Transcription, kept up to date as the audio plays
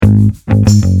Welcome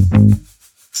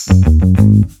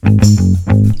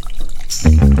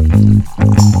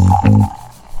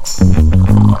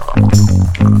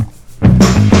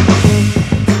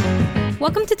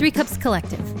to 3 Cups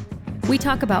Collective. We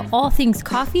talk about all things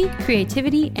coffee,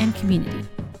 creativity, and community.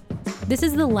 This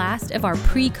is the last of our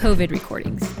pre-COVID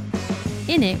recordings.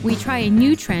 In it, we try a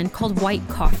new trend called white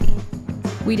coffee.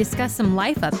 We discuss some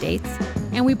life updates,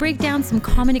 and we break down some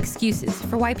common excuses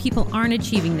for why people aren't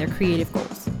achieving their creative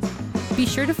goals. Be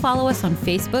sure to follow us on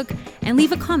Facebook and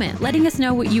leave a comment letting us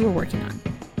know what you are working on.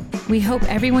 We hope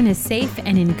everyone is safe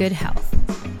and in good health.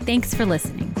 Thanks for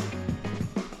listening.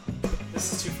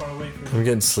 This is too far away from me. I'm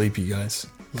getting sleepy, guys.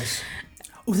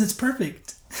 Oh, that's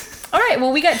perfect. All right,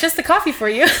 well, we got just the coffee for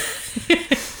you.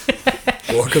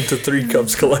 Welcome to 3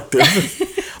 Cups Collective.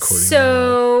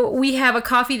 So we have a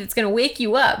coffee that's going to wake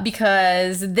you up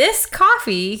because this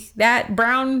coffee, that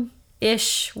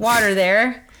brownish water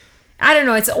there, I don't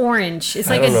know, it's orange. It's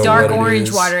like a dark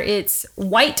orange water. It's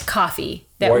white coffee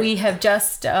that we have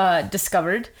just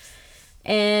discovered.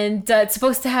 And it's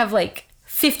supposed to have like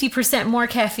 50% more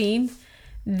caffeine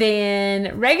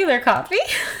than regular coffee.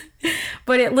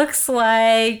 But it looks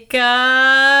like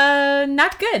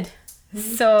not good.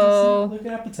 So Look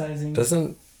appetizing.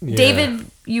 Yeah. David,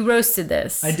 you roasted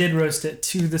this. I did roast it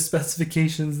to the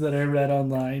specifications that I read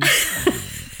online.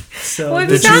 So well, if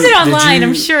you found it online,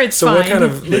 I'm sure it's fine. So what kind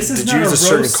of, this is did not you use a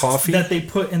certain roast coffee? that they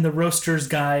put in the roaster's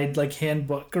guide, like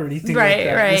handbook or anything Right, like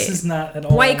that. right. This is not at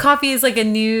all. White coffee is like a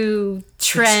new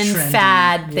trend, trendy,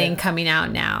 fad thing yeah. coming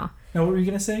out now. Now, what were you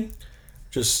going to say?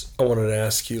 Just, I wanted to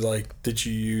ask you, like, did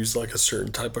you use like a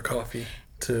certain type of coffee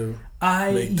to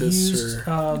I make this? used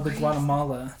the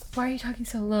Guatemala. Why are you talking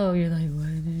so low? You're like, what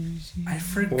is she? I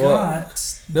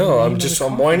forgot. No,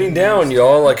 I'm winding down,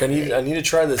 y'all. Like, I need to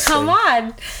try this. Come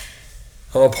on.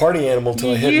 I'm a party animal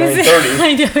till I hit Use it. 9:30.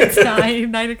 I know, it's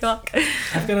 9 o'clock.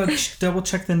 I've got to double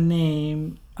check the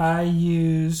name. I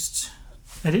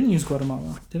didn't use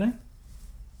Guatemala, did I?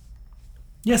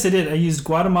 Yes, I did. I used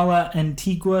Guatemala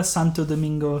Antigua Santo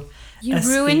Domingo. You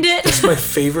ruined it. That's my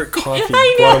favorite coffee,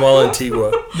 I know. Guatemala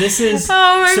Antigua. This is.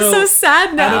 Oh, I'm so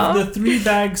sad now. Out of the 3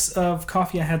 bags of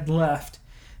coffee I had left,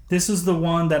 this was the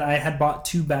one that I had bought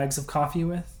 2 bags of coffee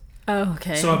with. Oh,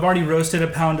 okay. So I've already roasted a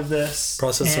pound of this.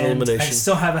 Process and elimination. I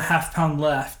still have a half pound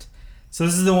left. So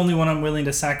this is the only one I'm willing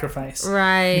to sacrifice.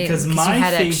 Right. Because my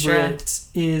favorite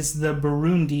is the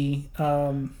Burundi.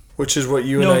 Which is what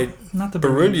you and I... Not the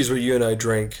Burundi is what you and I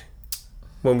drank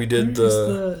when we did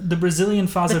the Brazilian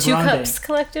Faza the 2 Grande. Cups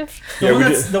Collective? Yeah, we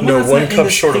did. No, 1 cup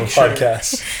short of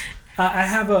podcast. I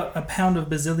have a pound of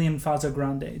Brazilian Faza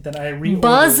Grande that I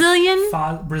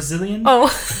reordered. Brazilian? Oh.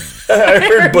 I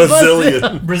heard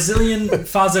Brazilian. Brazilian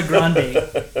Faza Grande.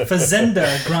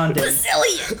 Fazenda Grande.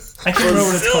 Brazilian. I can't remember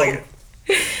what it's called.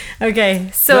 Okay,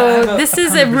 so this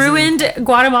is a ruined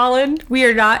Guatemalan. We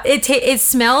are not... It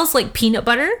smells like peanut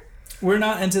butter. We're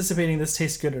not anticipating this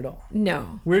tastes good at all.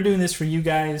 No. We're doing this for you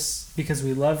guys because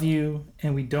we love you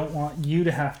and we don't want you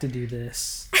to have to do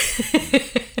this.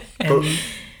 And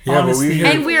honestly,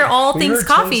 and we're all things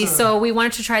coffee, so we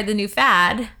wanted to try the new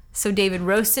fad. So David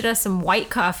roasted us some white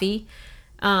coffee,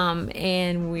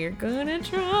 and we're gonna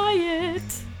try it.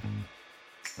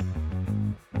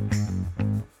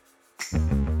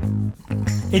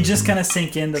 It just kind of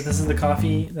sank in that this is the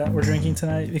coffee that we're drinking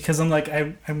tonight because I'm like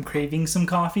I'm craving some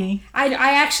coffee.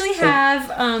 I actually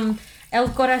have El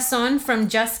Corazon from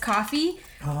Just Coffee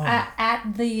at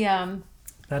the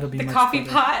That'll be the much coffee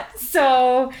better. pot,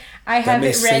 so I have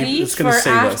it ready for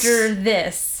after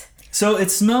this. So it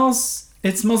smells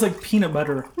like peanut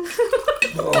butter.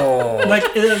 Oh.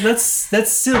 Like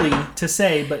that's silly to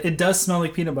say, but it does smell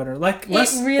like peanut butter. Like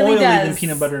less really oily does. than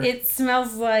peanut butter. It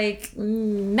smells like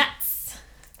nuts.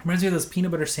 Reminds me of those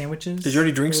peanut butter sandwiches. Did you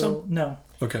already drink some? No.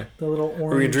 Okay. The little orange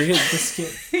Are we gonna drink it?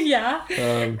 biscuit.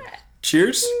 Yeah.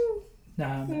 Cheers.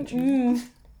 Nah, I'm not sure.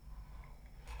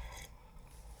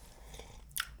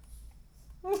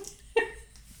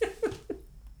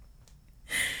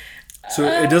 So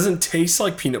it doesn't taste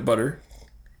like peanut butter.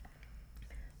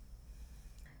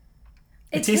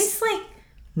 It tastes like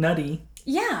nutty.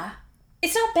 Yeah.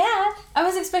 It's not bad. I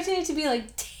was expecting it to be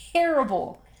like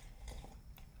terrible.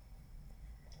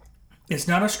 It's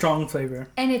not a strong flavor.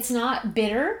 And it's not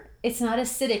bitter. It's not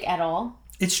acidic at all.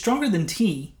 It's stronger than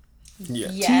tea.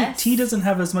 Yeah. Yes. Tea doesn't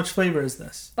have as much flavor as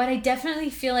this. But I definitely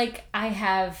feel like I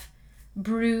have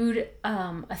brewed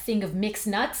a thing of mixed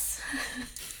nuts.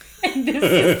 And this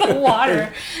is the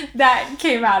water that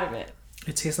came out of it.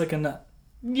 It tastes like a nut.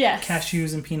 Yes.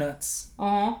 Cashews and peanuts.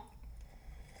 Uh-huh.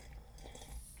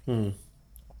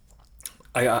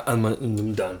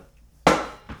 I'm done.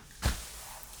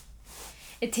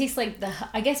 It tastes like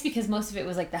I guess because most of it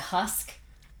was like the husk.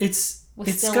 It's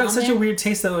still got on such there? a weird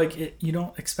taste that like you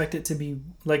don't expect it to be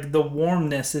like the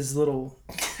warmness is little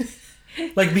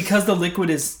like because the liquid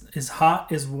is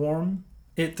hot, is warm,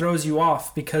 it throws you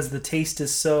off because the taste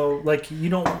is so like you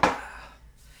don't.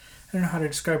 I don't know how to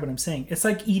describe what I'm saying. It's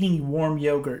like eating warm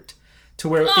yogurt, to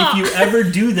where if you ever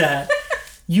do that,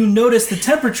 you notice the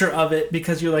temperature of it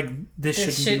because you're like, this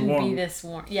shouldn't be warm. Be this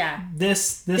warm. Yeah.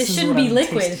 This is shouldn't what be I'm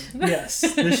liquid. tasting. Yes,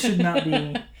 this should not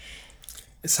be.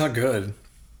 It's not good.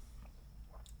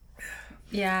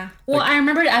 Yeah. Well, I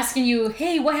remember asking you,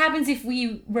 hey, what happens if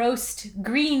we roast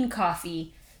green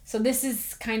coffee? So this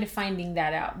is kind of finding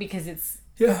that out because it's...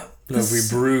 Yeah. No, we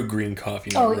brew green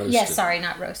coffee, not roast yes, it. sorry,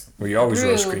 not roast. We always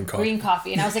Brew roast green coffee. Green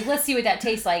coffee. And I was like, let's see what that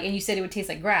tastes like. And you said it would taste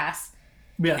like grass.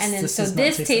 Yes. And then this so does not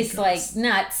this taste tastes like grass.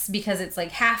 nuts because it's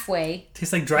like halfway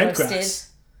Tastes like dried roasted. grass.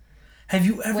 Have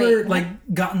you ever Wait, what?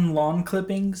 like gotten lawn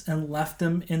clippings and left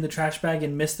them in the trash bag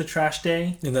and missed the trash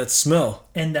day? And that smell.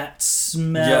 And that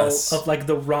smell Yes. of like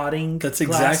the rotting That's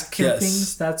glass exact- clippings.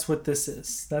 yes. That's what this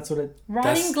is. That's what it.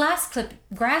 Rotting That's-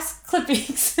 grass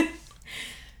clippings.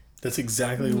 That's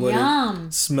exactly what Yum.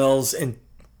 it smells and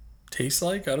tastes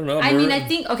like. I don't know. I mean, I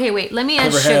think... Okay, wait. Let me add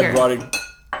Never sugar. had rotting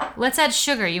Let's add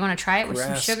sugar. You want to try it with some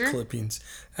grass sugar? clippings.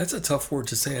 That's a tough word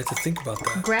to say. I have to think about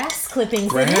that. Grass clippings. It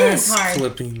Grass is hard.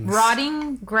 clippings.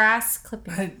 Rotting grass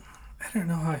clippings. I don't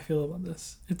know how I feel about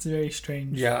this. It's very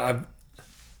strange. Yeah.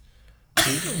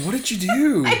 What did you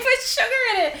do? I put sugar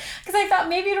in it because I thought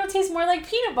maybe it'll taste more like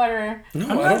peanut butter. No,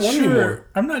 I'm I not don't want any sure. more.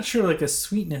 I'm not sure like a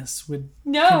sweetness would.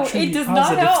 No, it contribute does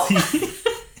not help. positively.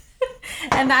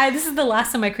 And this is the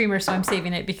last of my creamer, so I'm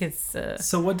saving it because...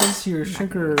 So what does your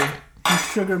sugar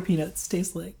peanuts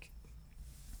taste like?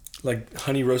 Like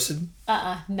honey roasted?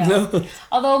 no. No.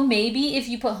 Although maybe if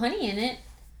you put honey in it.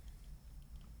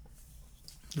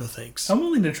 No thanks. I'm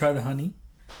willing to try the honey.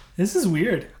 This is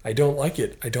weird. I don't like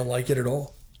it. I don't like it at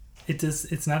all.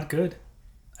 It's not good.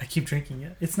 I keep drinking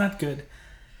it. It's not good.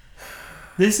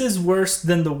 This is worse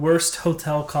than the worst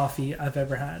hotel coffee I've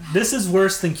ever had. This is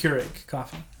worse than Keurig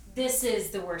coffee. This is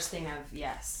the worst thing I've...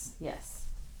 Yes.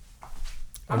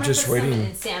 I'm just put waiting. some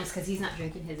in Sam's because he's not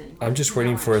drinking his anymore. I'm just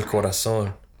waiting for El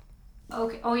Corazon.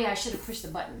 Okay. Oh yeah, I should have pushed the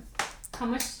button. How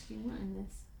much do you want in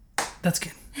this? That's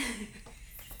good.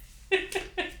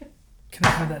 Can I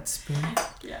have that spoon?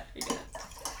 Yeah, you got it.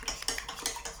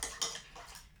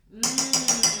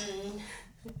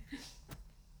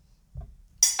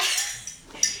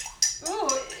 Ooh,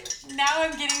 now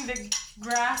I'm getting the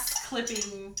grass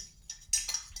clipping.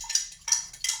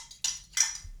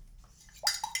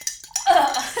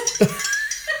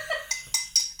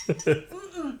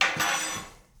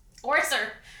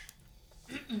 Worser.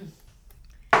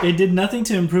 It did nothing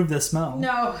to improve the smell.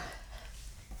 No.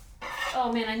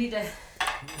 Oh man, I need to.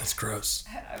 That's gross.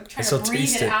 I'm I trying still to breathe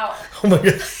taste it it. out. Oh my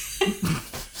god.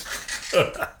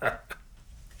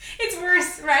 It's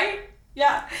worse, right?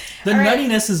 Yeah. The All right.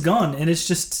 nuttiness is gone, and it's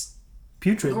just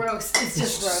putrid. Gross. It's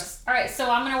just gross. All right, so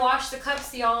I'm gonna wash the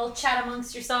cups. Y'all chat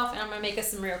amongst yourself, and I'm gonna make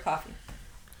us some real coffee.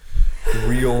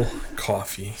 Real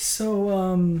coffee. So,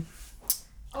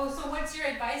 Oh, so what's your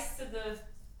advice to the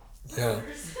Yeah.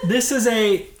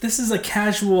 listeners? this is a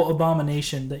casual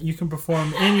abomination that you can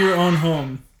perform in your own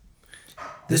home.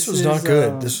 This was is, not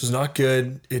good. This was not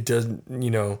good. It doesn't,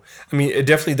 I mean, it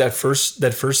definitely that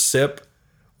first sip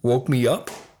woke me up,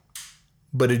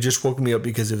 but it just woke me up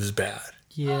because it was bad.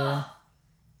 Yeah.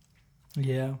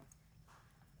 Yeah.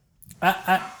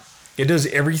 It does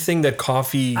everything that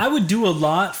coffee. I would do a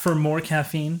lot for more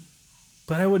caffeine,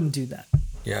 but I wouldn't do that.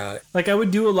 Yeah. Like I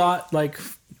would do a lot like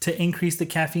to increase the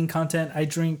caffeine content. I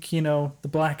drink, the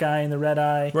black eye and the red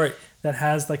eye Right. that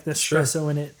has like the Sure. espresso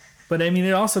in it. But I mean,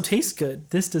 it also tastes good.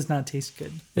 This does not taste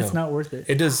good. It's No. not worth it.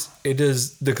 It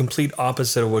does the complete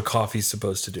opposite of what coffee's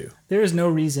supposed to do. There is no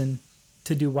reason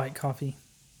to do white coffee.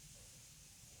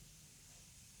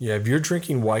 Yeah, if you're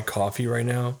drinking white coffee right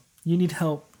now, You need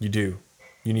help. you do.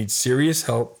 You need serious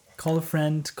help. Call a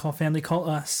friend, call family, call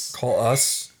us. Call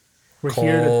us. We're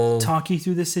here Call- to talk you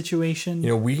through this situation.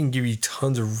 We can give you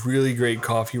tons of really great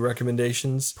coffee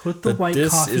recommendations. Put the but white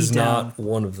this coffee is down. not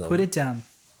one of them. Put it down.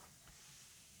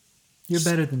 You're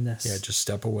better than this. Yeah, just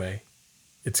step away.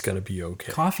 It's gonna be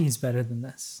okay. Coffee's better than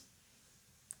this.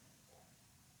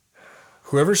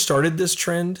 Whoever started this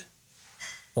trend,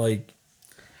 like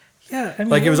Yeah, I mean, it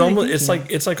what was were they almost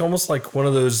thinking? it's like almost like one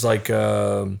of those like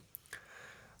an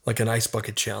ice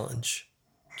bucket challenge.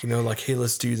 Like, hey,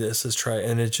 let's do this, let's try it.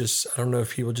 And it just, I don't know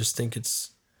if people just think it's,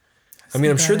 I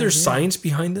mean, I'm sure there's idea. science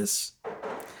behind this.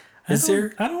 Is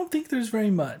there? I don't think there's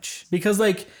very much because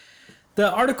like the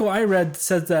article I read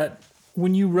says that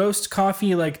when you roast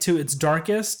coffee like to its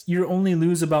darkest, you only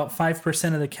lose about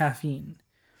 5% of the caffeine.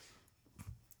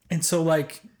 And so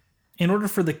like in order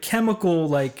for the chemical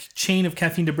like chain of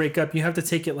caffeine to break up, you have to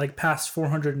take it like past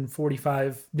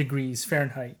 445 degrees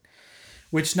Fahrenheit,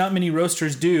 which not many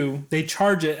roasters do. They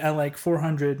charge it at like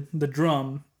 400 the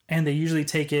drum, and they usually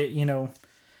take it,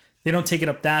 they don't take it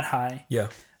up that high. Yeah.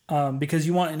 Because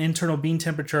you want an internal bean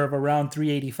temperature of around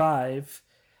 385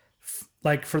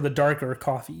 like for the darker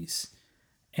coffees,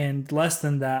 and less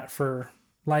than that for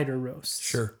lighter roasts.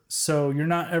 Sure. So you're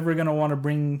not ever going to want to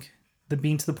bring the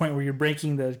bean to the point where you're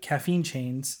breaking the caffeine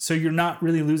chains. So you're not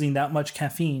really losing that much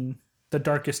caffeine the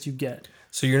darkest you get.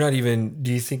 So you're not even,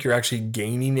 do you think you're actually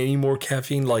gaining any more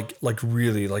caffeine? Like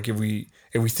really, like if we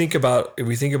think about it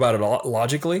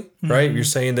logically, right? Mm-hmm. You're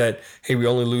saying that, hey, we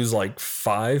only lose like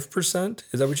 5%.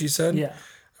 Is that what you said? Yeah.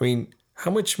 I mean,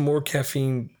 how much more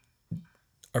caffeine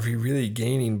are we really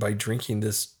gaining by drinking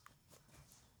this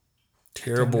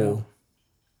terrible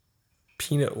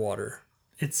peanut water?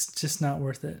 It's just not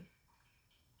worth it.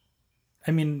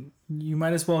 I mean, you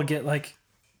might as well get like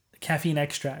caffeine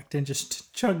extract and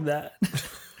just chug that.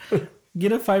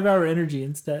 Get a 5-hour energy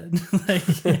instead. Like,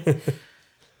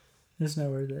 it's not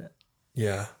worth it.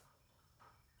 Yeah.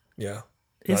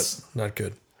 It's not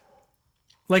good.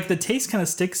 like the taste kind of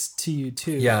sticks to you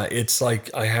too. Yeah, it's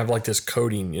like I have like this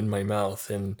coating in my mouth,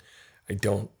 and I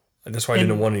don't. That's why I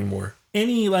didn't want any more.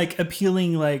 Any like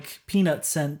appealing like peanut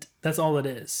scent, that's all it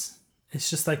is. It's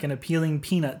just like an appealing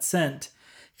peanut scent.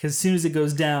 Because as soon as it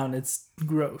goes down, it's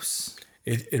gross.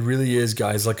 It really is,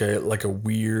 guys, like a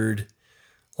weird,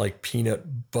 like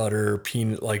peanut butter,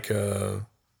 like a,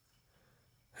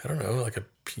 I don't know, like a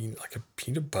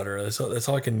peanut butter. That's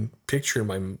all I can picture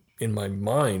in my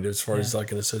mind as far as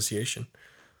like an association.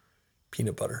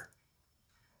 Peanut butter.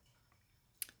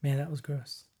 Man, that was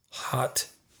gross. Hot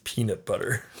peanut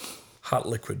butter. Hot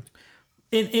liquid.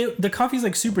 The coffee's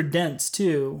like super dense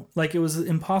too. Like it was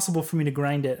impossible for me to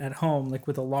grind it at home, like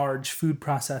with a large food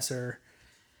processor.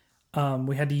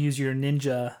 We had to use your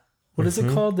Ninja. What is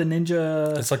it called? The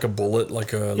Ninja. It's like a bullet,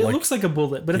 It looks like a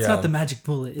bullet, but it's not the magic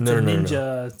bullet. It's a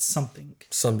Ninja something.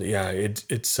 Something, yeah. It's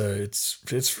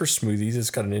for smoothies.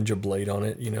 It's got a Ninja blade on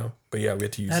it, But yeah, we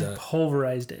had to use that.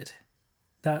 Pulverized it.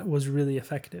 That was really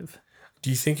effective. Do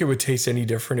you think it would taste any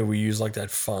different if we use like that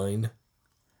fine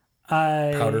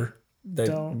powder?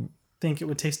 Don't think it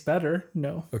would taste better.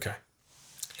 No. Okay.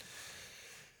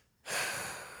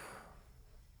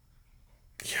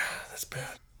 Yeah, that's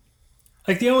bad.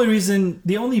 Like the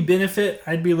only benefit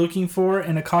I'd be looking for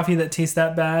in a coffee that tastes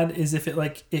that bad is if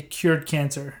it cured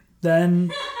cancer.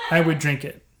 Then I would drink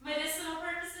it. Medicinal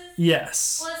purposes?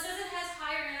 Yes. Well, it says it has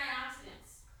higher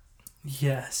antioxidants.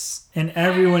 Yes. And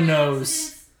everyone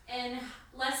knows. And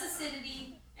less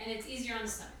acidity, and it's easier on the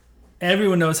stomach.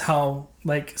 Everyone knows how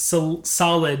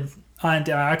solid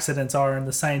antioxidants are in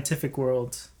the scientific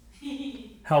world.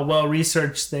 How well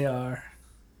researched they are.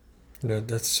 No,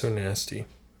 that's so nasty.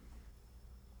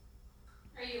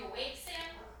 Are you awake, Sam?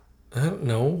 I don't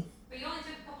know. But you only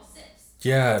took a couple sips.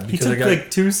 Yeah, He because took like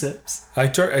 2 sips. I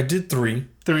did 3.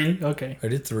 3? Okay. I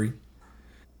did 3.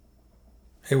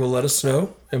 Hey, well, let us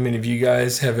know. I mean, if you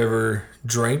guys have ever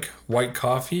drank white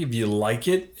coffee, if you like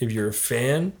it, if you're a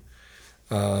fan,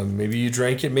 maybe you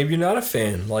drank it, maybe you're not a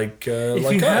fan, like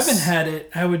if you haven't had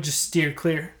it, I would just steer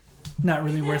clear. Not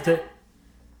really worth it.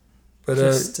 But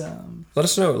let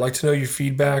us know. I'd like to know your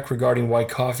feedback regarding white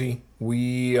coffee.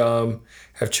 We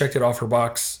have checked it off our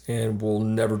box, and we'll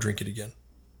never drink it again.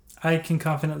 I can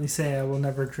confidently say I will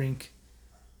never drink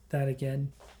that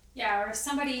again. Yeah, or if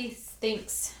somebody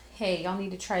thinks, hey, y'all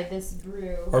need to try this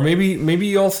brew. Or maybe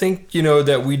y'all think,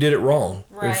 that we did it wrong.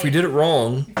 Right. If we did it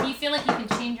wrong. If you feel like you can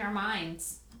change our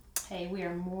minds, hey, we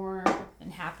are more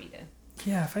than happy to.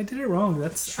 Yeah, if I did it wrong,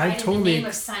 Try it in the name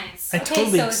of science. I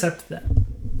totally accept that.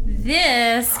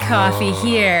 This coffee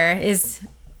here is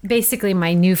basically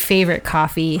my new favorite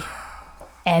coffee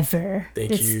ever.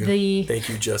 Thank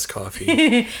you, Just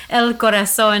Coffee. El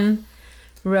Corazon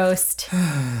roast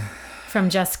from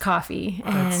Just Coffee.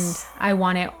 And I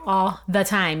want it all the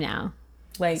time now.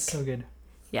 Like, so good.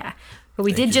 Yeah. But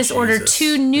we Thank did you, just order Jesus.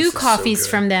 2 new This is so coffees good.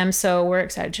 from them. So we're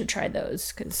excited to try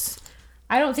those because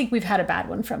I don't think we've had a bad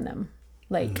one from them.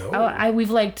 Like, No. we've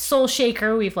liked Soul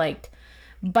Shaker. We've liked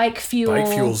Bike Fuel. Bike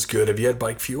Fuel's good. Have you had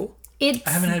Bike Fuel? It's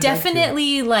haven't had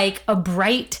definitely like a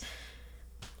bright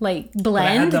blend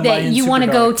the that Mayan you want to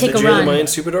Super go Dark. take Did a you have the run. Mayan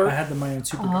Super Dark? I had the Mayan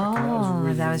Super Dark, and that was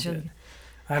really, that was really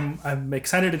really good. I'm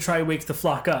excited to try Wake the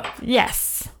Flock Up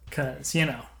Yes. because,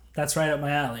 that's right up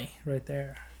my alley right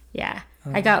there. Yeah.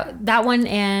 I got that one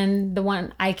and the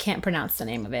one I can't pronounce the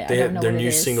name of it. I don't know Their what it new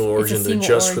is. single It's a origin that single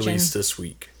just origin. released this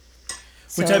week.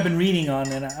 which I've been reading on,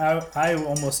 and I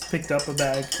almost picked up a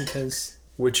bag because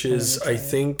which is I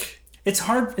think it's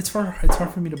hard. It's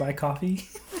hard for me to buy coffee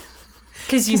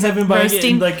because I've been buying it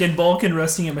in bulk and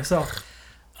roasting it myself.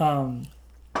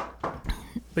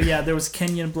 But yeah, there was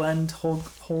Kenyan blend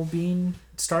whole bean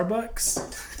Starbucks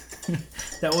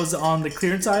that was on the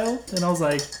clearance aisle, and I was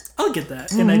like, I'll get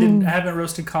that. And I haven't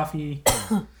roasted coffee.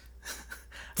 I'm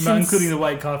not including the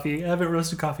white coffee. I haven't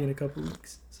roasted coffee in a couple of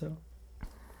weeks. So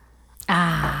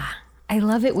I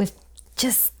love it with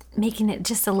just making it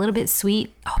just a little bit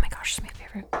sweet. Oh my gosh, it's my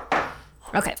favorite.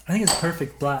 Okay. I think it's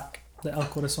perfect black. The El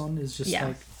Corazon is just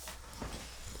like...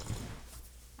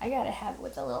 I gotta have it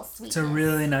with a little sweet. It's a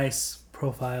really nice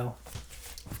profile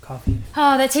of coffee.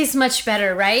 Oh, that tastes much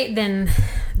better, right? Than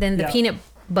the peanut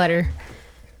butter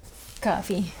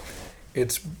coffee.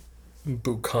 It's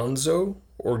Bukanzo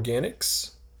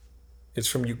Organics. It's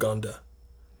from Uganda.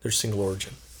 They're single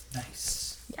origin.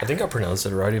 Nice. I think I pronounced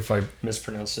it right. If I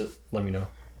mispronounced it, let me know.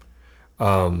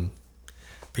 But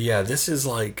yeah, this is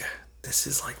like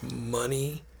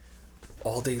money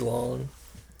all day long.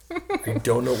 I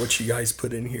don't know what you guys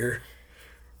put in here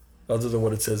other than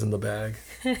what it says in the bag.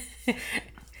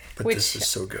 But this is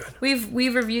so good.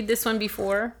 We've reviewed this one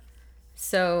before.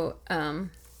 So, I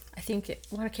think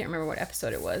I can't remember what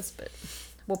episode it was, but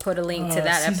we'll put a link to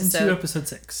that season episode. 2, episode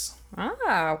 6. Ah,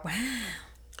 wow.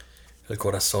 El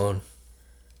Corazon.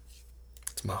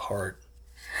 It's my heart.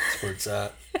 That's where it's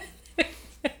at.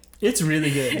 It's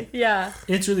really good. Yeah.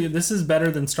 It's really good. This is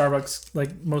better than Starbucks,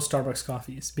 like most Starbucks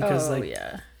coffees, because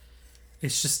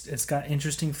it's got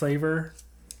interesting flavor.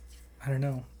 I don't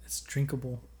know. It's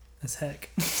drinkable as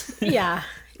heck. Yeah,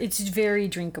 it's very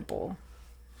drinkable.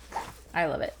 I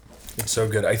love it. It's so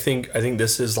good. I think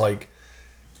this is like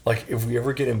if we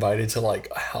ever get invited to like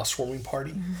a housewarming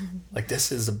party, like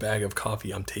this is a bag of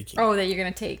coffee I'm taking. Oh, that you're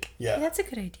gonna take. Yeah, that's a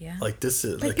good idea. Like this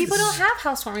is like people don't have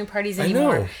housewarming parties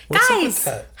anymore. I know. What's Guys,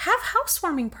 have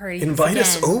housewarming parties. Invite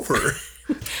us over.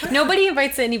 Nobody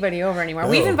invites anybody over anymore. No.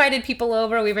 We've invited people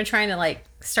over. We've been trying to like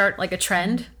start like a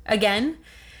trend again.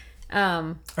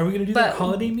 Are we gonna do that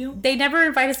holiday meal? They never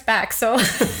invite us back, so.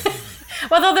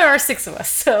 Although there are 6 of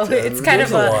us, so it's kind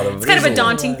of a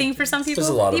daunting thing for some people.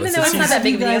 Even though it's not that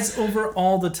big of a deal. Guys over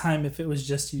all the time if it was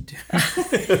just you two.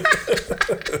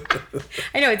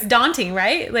 I know it's daunting,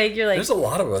 right? Like you're like there's a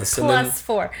lot of us. Plus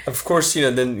 4. Of course,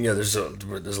 there's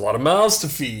a lot of mouths to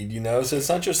feed. So it's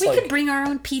not just we could bring our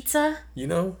own pizza.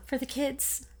 For the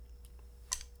kids.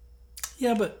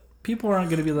 Yeah, but people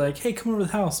aren't going to be like, "Hey, come over to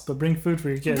the house, but bring food for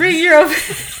your kids." Bring your own.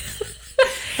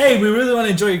 Hey, we really want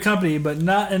to enjoy your company, but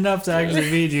not enough to actually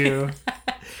feed you.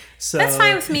 So that's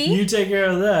fine with me. You take care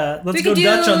of that. Let's go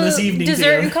Dutch on this evening.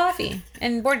 Dessert and coffee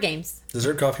and board games.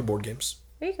 Dessert, coffee, board games.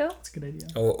 There you go. That's a good idea.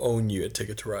 I will own you a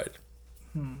Ticket to Ride.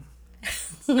 I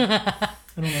don't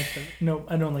like that. No,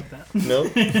 I don't like that. No?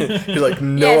 You're like,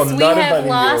 no, I'm not inviting you over. Yes, we have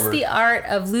lost the art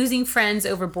of losing friends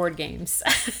over board games.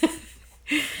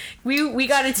 We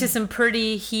got into some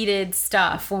pretty heated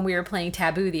stuff when we were playing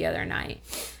Taboo the other night.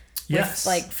 Yes.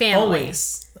 Like family.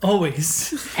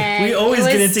 Always. And we always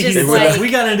get into heated stuff.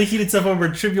 We got into heated stuff over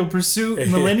Trivial Pursuit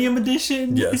Millennium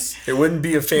Edition. Yes. It wouldn't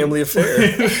be a family affair.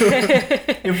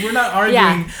 If we're not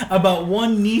arguing about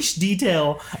one niche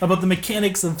detail about the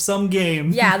mechanics of some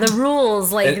game. Yeah, the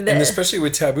rules. And especially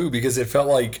with Taboo, because it felt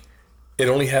like it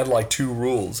only had like 2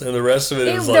 rules, and the rest of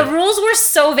it was like... The rules were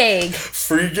so vague.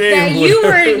 Free game.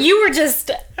 That you were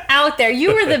just out there.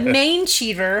 You were the main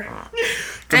cheater.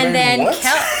 And then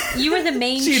you were the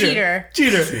main cheater.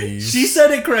 Cheater. Jeez. She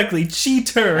said it correctly.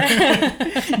 Cheater.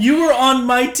 You were on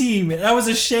my team, and I was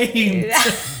ashamed.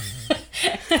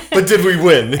 But did we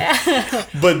win? Not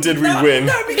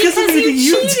because of anything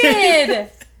you did.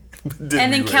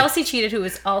 And then Kelsey cheated, who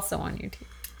was also on your team.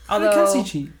 Although Kelsey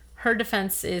cheat? Her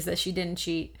defense is that she didn't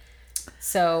cheat.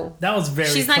 So that was very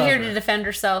she's not here to defend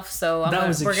herself, so we're going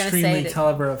to say that... That was extremely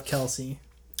clever of Kelsey.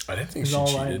 I didn't think she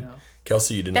cheated.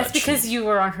 Kelsey, you did not cheat. That's because you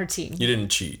were on her team. You didn't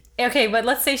cheat. Okay, but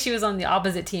let's say she was on the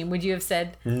opposite team. Would you have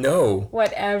said... No.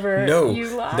 Whatever. No. You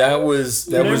lied.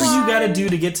 Whatever you got to do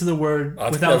to get to the word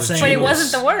without saying... But it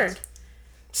wasn't the word.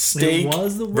 Steak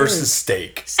versus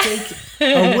steak. Steak.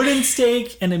 A wooden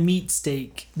steak and a meat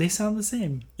steak. They sound the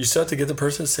same. You still have to get the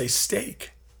person to say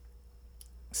steak.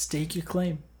 Stake your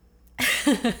claim.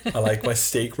 I like my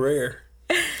steak rare.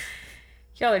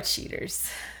 Y'all are cheaters.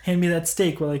 Hand me that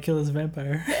steak while I kill this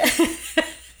vampire.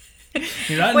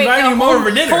 You're not inviting him over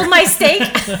for dinner. Hold my steak.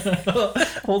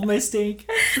 Hold my steak.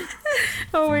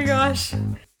 Oh my gosh.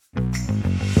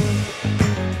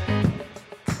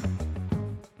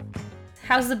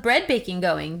 How's the bread baking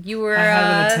going? You were I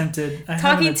haven't attempted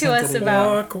talking to us it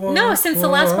about since the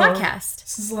last podcast.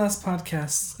 Since the last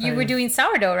podcast, You were doing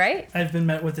sourdough, right? I've been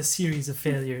met with a series of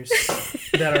failures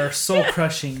that are soul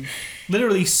crushing.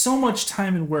 Literally, so much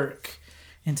time and work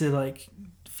into like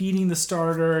feeding the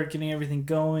starter, getting everything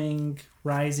going,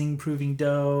 rising, proving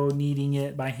dough, kneading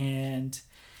it by hand.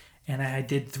 And I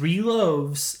did 3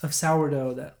 loaves of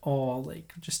sourdough that all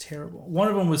like just terrible. One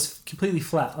of them was completely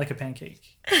flat, like a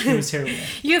pancake. It was terrible.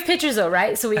 You have pictures though,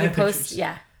 right? So we can post. Pictures.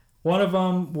 Yeah. One of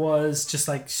them was just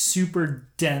like super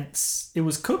dense. It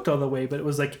was cooked all the way, but it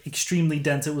was like extremely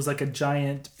dense. It was like a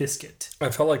giant biscuit. I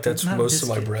felt like that's Not most of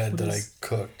my biscuit. bread What that is- I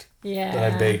cooked. Yeah.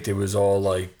 That I baked. It was all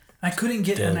like I couldn't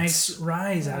get dense. a nice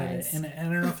rise out of it. And I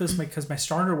don't know if it was because my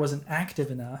starter wasn't active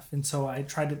enough. And so I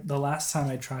tried it the last time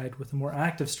I tried with a more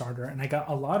active starter and I got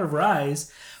a lot of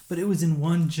rise, but it was in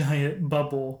one giant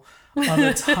bubble on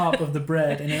the top of the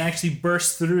bread. And it actually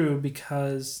burst through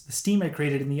because the steam I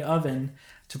created in the oven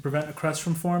to prevent a crust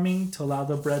from forming, to allow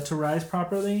the bread to rise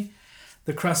properly.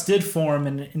 The crust did form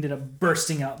and it ended up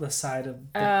bursting out the side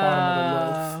of the bottom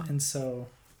of the loaf. And so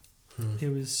it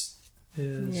was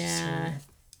Yeah.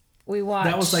 We watched.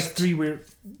 that was like 3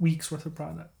 weeks worth of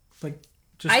product. Like,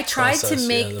 just I tried process, to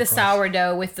make yeah, the the process.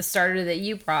 sourdough with the starter that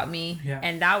you brought me, Yeah.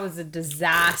 and that was a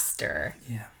disaster.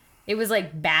 yeah. It was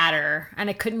like batter, and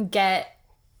I couldn't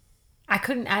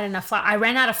add enough flour. I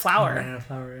ran out of flour Banana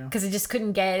flour, yeah. because I just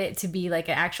couldn't get it to be like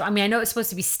an actual. I mean, I know it's supposed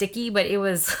to be sticky, but it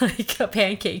was like a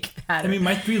pancake batter. I mean,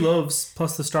 my 3 loaves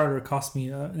plus the starter cost me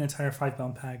an entire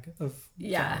 5-pound bag of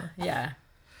yeah, flour. yeah.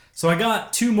 So I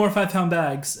got 2 more 5-pound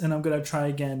bags, and I'm gonna try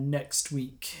again next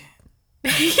week.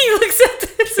 He looks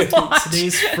at this watch.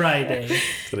 Today's Friday,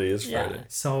 today is Yeah. Friday.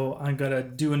 so I'm gonna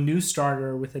do a new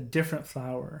starter with a different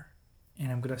flour,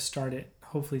 and I'm gonna start it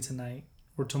hopefully tonight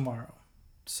or tomorrow.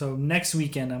 So next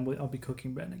weekend I'll be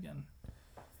cooking bread again.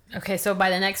 Okay, so by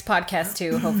the next podcast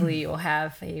too, hopefully you'll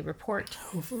have a report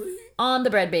Hopefully. on the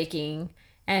bread baking.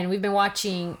 And we've been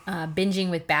watching Binging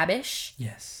with Babish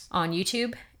Yes. on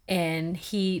YouTube. And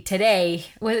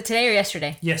was it today or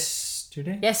yesterday?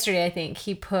 Yesterday. Yesterday, I think,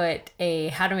 he put a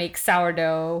how to make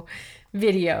sourdough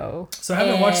video. So I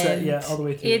haven't watched that And yet all the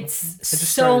way through. It's I just so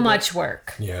started much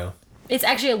work. Yeah. It's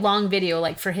actually a long video.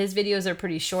 Like for his videos are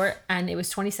pretty short, and it was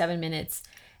 27 minutes.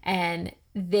 And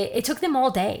it took them all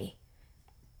day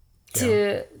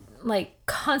to like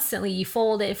constantly you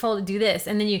fold it, do this,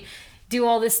 and then you do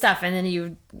all this stuff, and then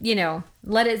you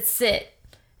let it sit,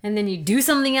 and then you do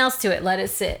something else to it, let it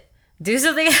sit, do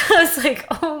something else. Like,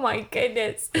 oh my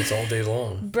goodness. It's all day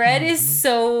long. Bread is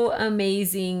so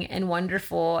amazing and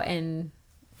wonderful and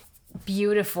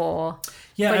beautiful.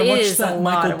 Yeah, but I it watched is a that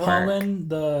lot Michael of work.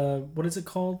 Pollan, what is it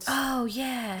called? Oh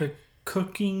yeah. The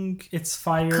cooking, it's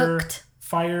fire. Cooked.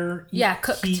 Fire. Yeah,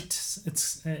 cooked. Heat.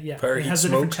 It's, yeah. Fire, it heat, has a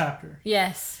different smoke. chapter.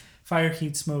 Yes. Fire,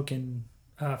 heat, smoke, and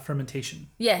fermentation.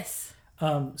 Yes.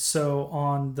 So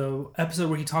on the episode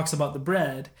where he talks about the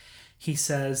bread, he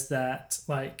says that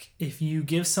like if you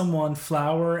give someone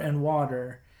flour and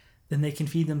water, then they can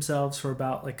feed themselves for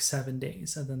about like 7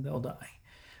 days and then they'll die.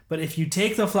 But if you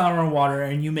take the flour and water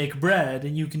and you make bread,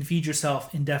 and you can feed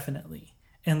yourself indefinitely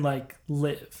and like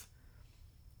live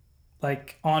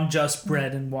like on just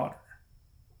bread and water.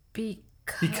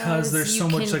 Because there's so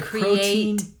much like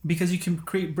protein, because you can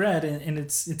create bread and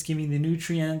it's giving the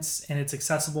nutrients and it's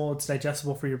accessible, it's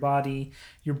digestible for your body.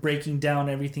 You're breaking down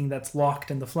everything that's locked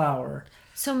in the flour.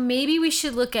 So maybe we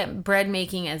should look at bread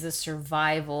making as a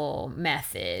survival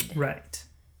method. Right.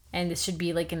 And this should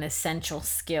be like an essential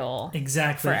skill.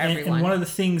 Exactly. For everyone. And one of the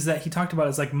things that he talked about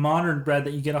is like modern bread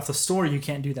that you get off the store, you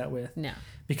can't do that with. No.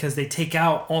 Because they take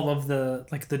out all of the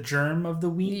like the germ of the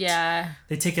wheat. Yeah.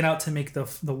 They take it out to make the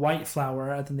white flour,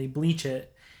 and then they bleach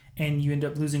it, and you end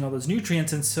up losing all those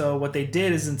nutrients. And so what they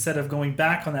did is instead of going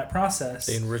back on that process,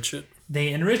 They enrich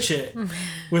it.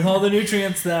 with all the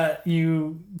nutrients that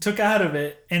you took out of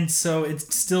it, and so it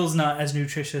still is not as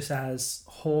nutritious as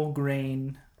whole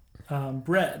grain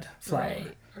bread flour.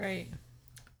 Right.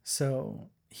 So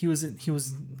he was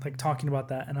like talking about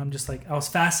that, and I'm just like, I was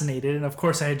fascinated. And of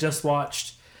course I had just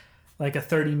watched like a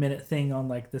 30-minute thing on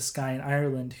like this guy in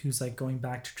Ireland who's like going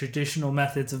back to traditional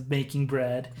methods of making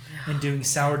bread and doing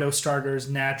sourdough starters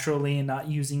naturally and not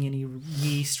using any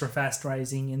yeast or fast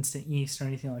rising instant yeast or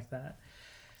anything like that.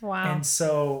 Wow. And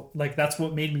so like that's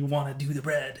what made me want to do the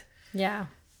bread. Yeah.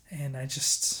 And I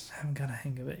just haven't got a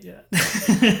hang of it yet.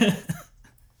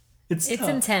 It's tough.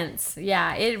 Intense.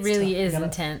 Yeah, it really is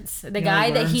intense. The gotta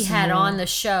guy that learn he some had more. on the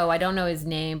show, I don't know his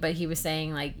name, but he was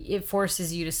saying like it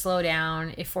forces you to slow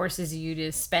down. It forces you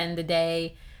to spend the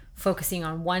day focusing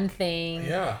on one thing.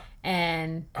 Yeah.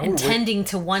 And intending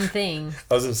to one thing.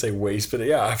 I was gonna say waste, but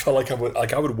yeah, I felt like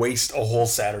I would waste a whole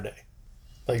Saturday,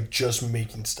 like just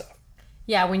making stuff.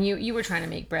 Yeah, when you were trying to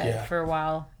make bread for a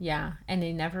while, and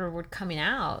they never were coming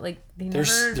out. Like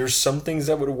There's some things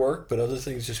that would work, but other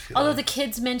things just feel. Although the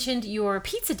kids mentioned your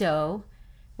pizza dough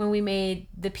when we made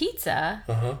the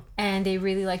pizza, and they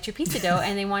really liked your pizza dough,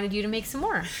 and they wanted you to make some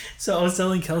more. So I was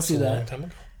telling Kelsey that. A long time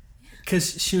ago.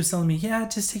 Because she was telling me, yeah,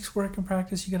 it just takes work and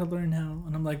practice. You got to learn how.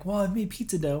 And I'm like, well, I've made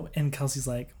pizza dough. And Kelsey's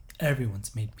like,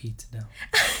 everyone's made pizza dough.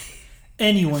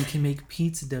 Anyone can make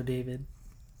pizza dough, David.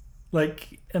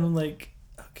 Like, and I'm like,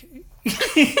 okay.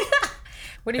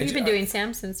 What have you been doing,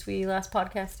 Sam, since we last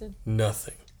podcasted?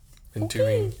 Nothing. Been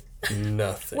doing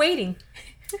nothing. Waiting.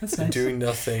 That's nice. Doing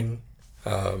nothing.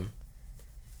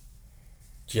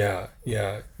 Yeah.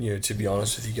 To be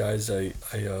honest with you guys, I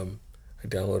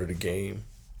downloaded a game.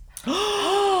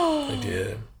 I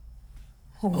did.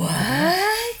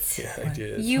 What? Yeah, I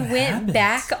did. You went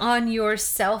back on your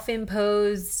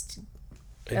self-imposed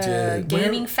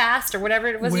gaming fast or whatever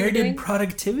it was you were doing? Where did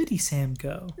productivity Sam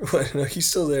go? Well, no, he's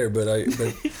still there, but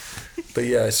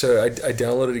yeah. So I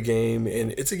downloaded a game,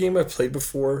 and it's a game I've played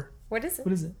before. What is it?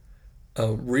 What is it?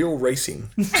 Real Racing.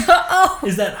 Is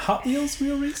that Hot Wheels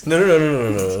Real Racing?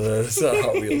 No. It's not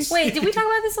Hot Wheels. Wait, did we talk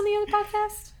about this on the other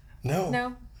podcast?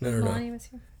 No. Melanie was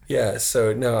here. Yeah,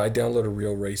 so no, I downloaded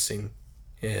Real Racing,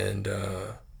 and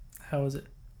how is it?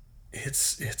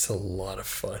 It's a lot of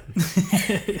fun.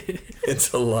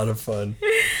 It's a lot of fun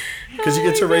because you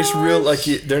get to race real, like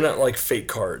they're not like fake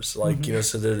cars, like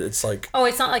so it's like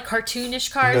it's not like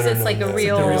cartoonish cars. It's like a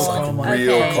real,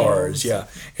 real cars, yeah,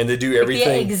 and they do everything.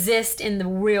 They exist in the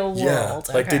real world.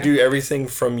 Like they do everything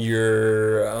from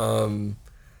your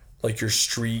like your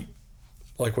street,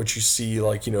 like what you see,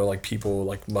 like like people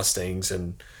like Mustangs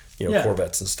and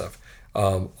Corvettes and stuff,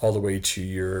 all the way to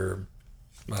your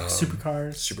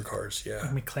supercars, yeah,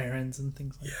 like McLarens and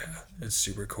things like that. Yeah, it's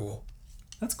super cool.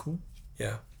 That's cool.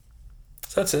 Yeah,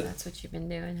 so that's it. That's what you've been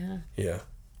doing, huh? Yeah,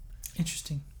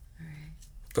 interesting. All right,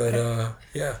 but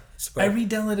yeah, I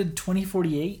re-downloaded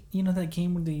 2048. You know that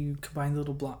game where you combine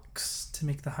little blocks to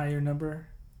make the higher number.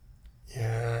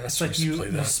 Yeah, it's like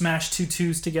you smash two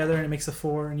 2s together and it makes a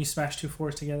 4, and you smash two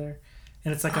 4s together.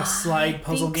 And it's like a slide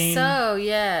puzzle game. So,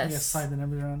 yes. You slide the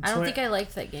numbers around. I don't think I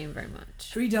liked that game very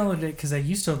much. I re-downloaded it because I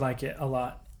used to like it a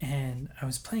lot. And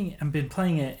I've been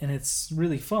playing it, and it's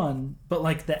really fun. But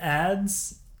like the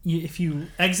ads, if you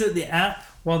exit the app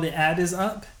while the ad is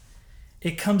up,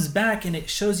 it comes back and it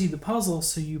shows you the puzzle.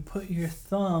 So you put your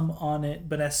thumb on it.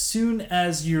 But as soon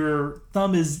as your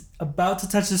thumb is about to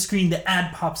touch the screen, the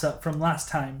ad pops up from last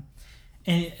time.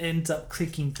 And it ends up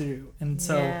clicking through. And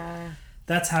so... Yeah.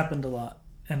 That's happened a lot,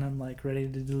 and I'm like ready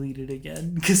to delete it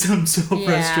again because I'm so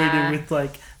frustrated with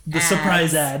like the ads.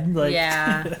 Surprise ad. Like,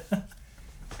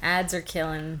 ads are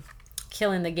killing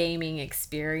the gaming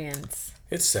experience.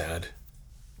 It's sad.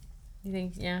 You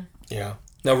think? Yeah. Yeah.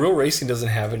 Now, Real Racing doesn't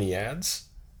have any ads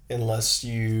unless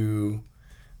you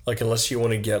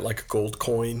want to get like a gold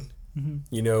coin,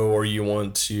 or you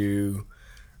want to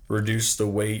reduce the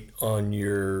weight on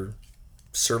your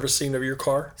servicing of your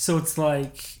car. So it's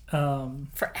like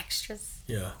for extras.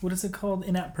 Yeah. What is it called?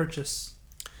 In-app purchase.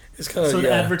 It's kind of it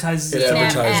advertises. It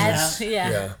advertises.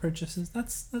 Yeah. Purchases.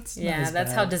 That's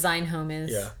that's how Design Home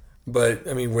is. Yeah. But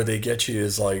I mean, where they get you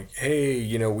is like,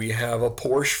 hey, we have a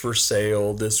Porsche for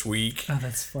sale this week. Oh,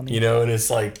 that's funny. And it's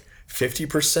like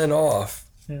 50% off.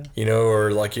 Yeah.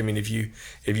 Or like, I mean, if you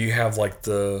have like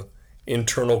the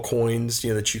internal coins,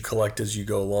 that you collect as you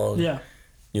go along. Yeah.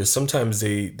 Sometimes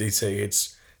they say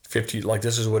it's 50, like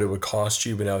this is what it would cost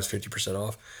you, but now it's 50%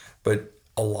 off. But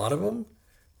a lot of them,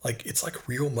 like it's like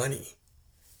real money.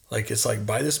 Like it's like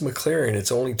buy this McLaren,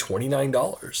 it's only $29.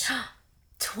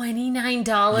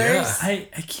 $29? Yeah. I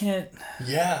can't.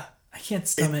 Yeah. I can't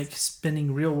stomach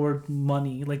spending real world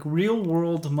money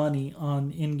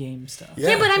on in-game stuff.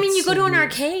 Yeah, but I mean, you go to an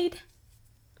arcade.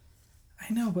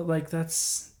 I know, but like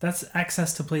that's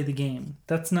access to play the game.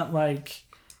 That's not like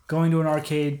going to an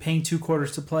arcade, paying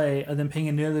 $2 to play, and then paying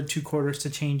another $2 to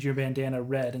change your bandana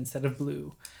red instead of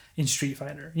blue in Street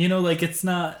Fighter. Like it's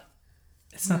not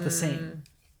the same.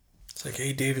 It's like,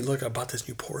 hey David, look, I bought this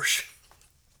new Porsche.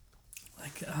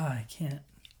 Like, I can't.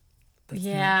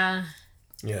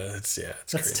 That's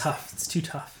that's tough. It's too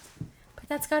tough. But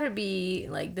that's got to be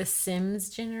like the Sims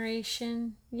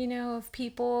generation, of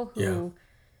people who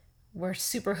were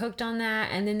super hooked on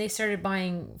that, and then they started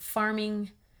buying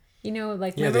farming. Remember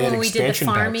when we did the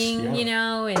farming,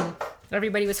 packs, and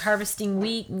everybody was harvesting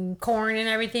wheat and corn and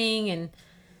everything and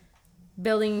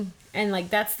building, and like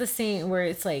that's the same where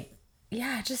it's like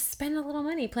yeah, just spend a little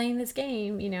money playing this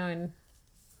game, and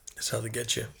That's how they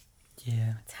get you.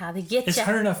 Yeah. it's how they get It's you.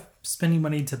 hard enough spending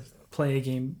money to play a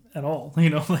game at all,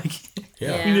 like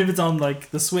Yeah. even if it's on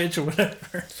like the Switch or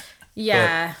whatever.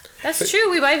 Yeah, that's true.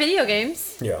 We buy video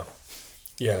games. Yeah.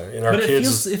 Yeah. And our But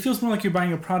kids. it feels more like you're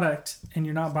buying a product and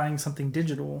you're not buying something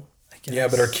digital, I guess. Yeah,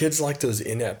 but our kids like those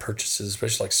in-app purchases,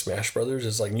 especially like Smash Brothers.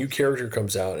 It's like new character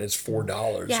comes out and it's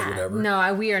 $4 or Yeah, whatever.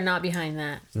 no, we are not behind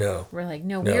that. No. We're like,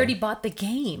 no, we No. already bought the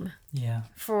game Yeah.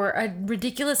 for a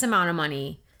ridiculous amount of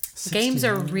money. 60. Games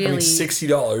are really, I mean,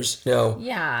 $60. Now,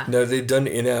 yeah. no, they've done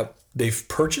in-app. They've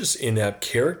purchased in-app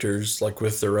characters like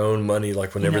with their own money.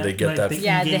 Like whenever Yeah, they get like that. the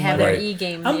Yeah, they in-game have money. their Right.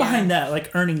 e-game. I'm yeah. behind that,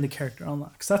 like earning the character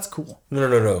unlocks. That's cool.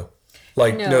 No.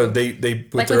 Like No. no, they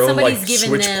with Like their when own like somebody's giving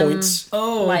Switch them points.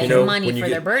 Oh, like You know, money when you for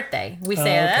get- their birthday. We say,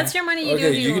 okay. that's your money, you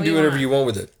Okay, you can do whatever you want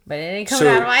with it. But it ain't coming So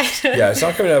out of my... yeah, it's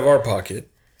not coming out of our pocket.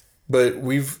 But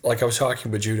we've like I was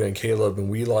talking with Judah and Caleb, and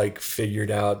we like figured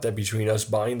out that between us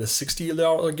buying the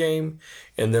 $60 game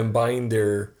and then buying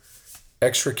their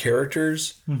extra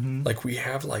characters, like we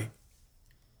have like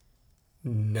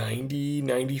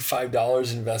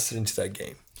 $95 invested into that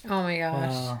game. Oh my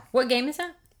gosh. Wow. What game is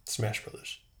that? Smash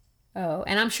Brothers. Oh,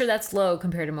 and I'm sure that's low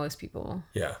compared to most people.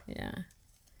 Yeah. Yeah.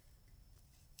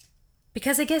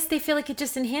 Because I guess they feel like it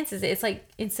just enhances it. It's like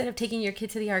instead of taking your kid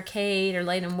to the arcade or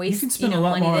letting them waste You can spend a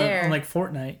lot money more there. on like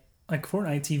Fortnite. Like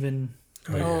Fortnite's even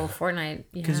oh, Fortnite.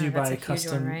 because Yeah, you that's buy a huge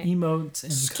custom one, right? emotes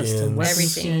and Skins. custom weapon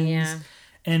Everything, skins. yeah.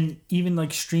 And even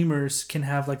like streamers can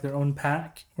have like their own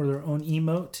pack or their own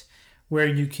emote where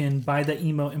you can buy that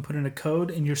emote and put in a code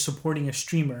and you're supporting a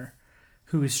streamer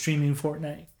who is streaming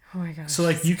Fortnite. Oh my gosh. So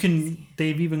like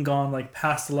they've even gone like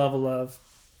past the level of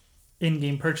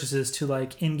in-game purchases to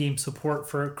like in-game support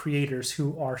for creators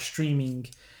who are streaming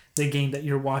the game that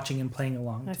you're watching and playing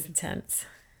along That's to. intense.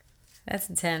 That's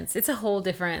intense. It's a whole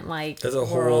different like There's a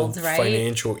world, whole right?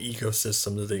 financial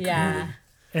ecosystem that they Yeah. created.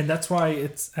 And that's why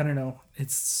it's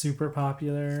it's super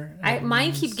popular.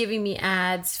 Mine keep giving me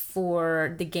ads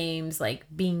for the games like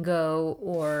bingo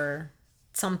or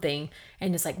something,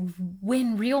 and it's like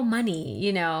win real money,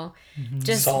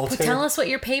 just Solitaire. tell us what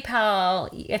your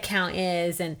PayPal account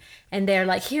is, and they're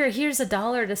like, here's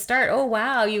 $1 to start. Oh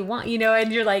wow, you want,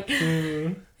 and you're like,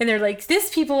 and they're like, this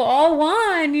people all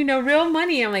won, real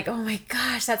money. I'm like, oh my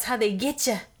gosh, that's how they get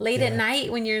you late at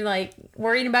night when you're like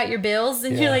worrying about your bills,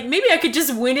 and Yeah. you're like, maybe I could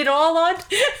just win it all on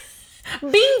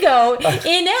bingo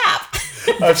in app.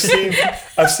 I've seen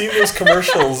those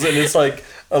commercials, and it's like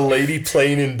a lady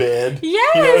playing in bed.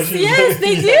 Yes, she's yes, like-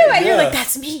 they do. And you're Yeah. like,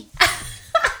 that's me.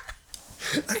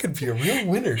 I could be a real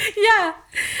winner. Yeah.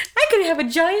 I could have a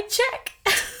giant check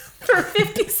for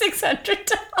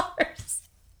 $5,600.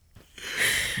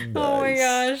 Oh my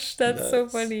gosh. That's so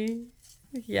Nice. funny.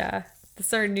 Yeah.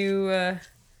 That's our new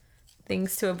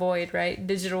things to avoid, right?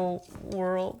 Digital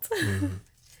world.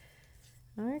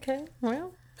 Okay.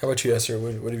 Well. How about you, Esther?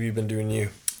 What have you been doing?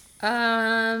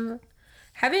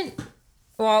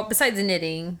 Well, besides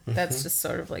knitting, that's just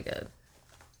sort of like a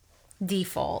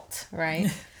default, right?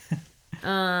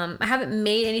 I haven't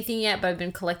made anything yet, but I've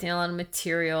been collecting a lot of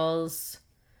materials,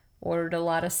 ordered a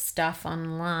lot of stuff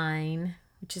online,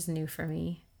 which is new for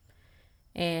me.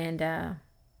 And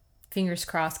fingers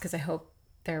crossed, because I hope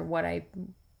they're what I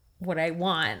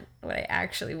want, what I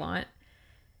actually want.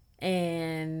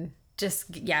 And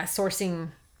just, yeah, sourcing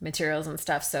materials and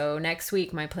stuff. So next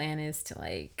week, my plan is to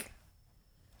like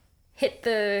hit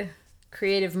the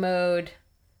creative mode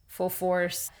full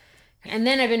force. And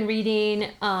then I've been reading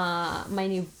my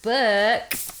new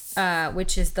book,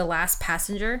 which is The Last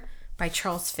Passenger by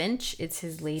Charles Finch. It's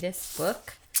his latest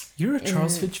book. You're a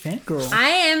Charles Finch fangirl. I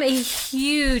am a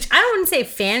huge, I don't want to say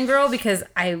fangirl, because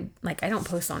I don't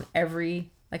post on every,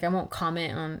 I won't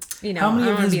comment on, How many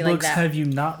I of don't his be like books that. have you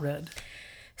not read?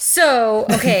 So,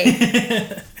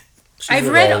 okay. I've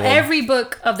read read all of them. every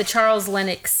book of the Charles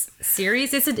Lennox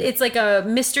series. It's like a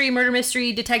murder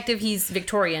mystery detective. He's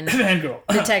Victorian Fangirl.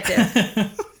 detective.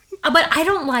 But I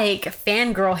don't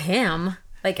fangirl him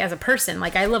as a person.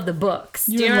 I love the books.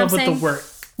 Do You're you in know love what I'm with saying? the work.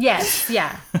 Yes,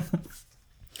 yeah.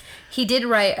 He did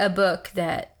write a book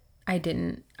that I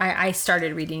didn't. I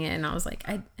started reading it and I was like,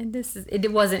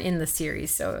 it wasn't in the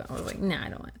series, so I was like, nah, I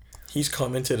don't want it. He's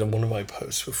commented on one of my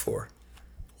posts before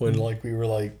when we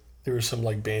were there was some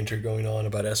banter going on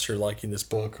about Esther liking this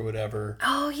book or whatever.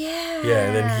 Oh yeah. Yeah,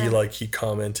 and then he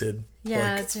commented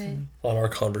Yeah, that's right. on our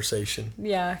conversation.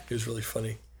 Yeah. It was really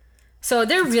funny. So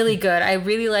they're really good. I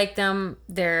really like them.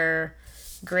 They're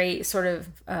great sort of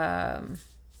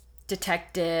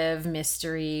detective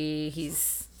mystery.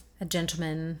 He's a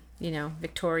gentleman,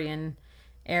 Victorian.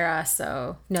 era.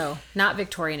 So no, not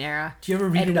Victorian era. Do you ever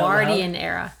read it out loud? Edwardian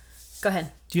era. Go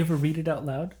ahead. Do you ever read it out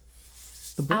loud?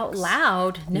 The books? Out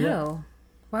loud? No. Yeah.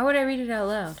 Why would I read it out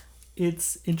loud?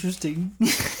 It's interesting.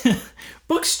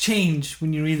 Books change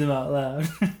when you read them out loud.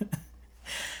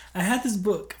 I had this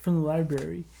book from the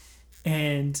library,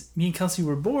 and me and Kelsey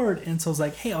were bored, and so I was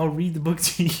like, hey, I'll read the book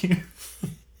to you.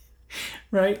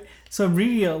 Right? So I'm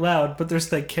reading it out loud, but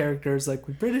there's like characters like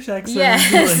with British accents,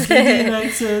 Yes. and, like Indian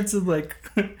accents, and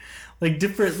like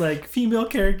different like female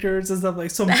characters and stuff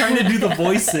like. So I'm trying to do the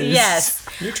voices. Yes.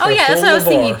 You're Oh trying to yeah, that's fill what I was the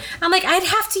bar. thinking. I'm like, I'd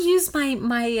have to use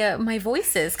my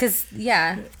voices because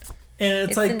yeah. And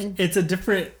it's like in- it's a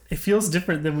different. It feels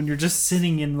different than when you're just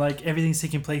sitting and like everything's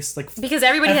taking place like. Because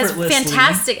everybody has effortlessly.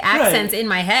 fantastic accents Right. in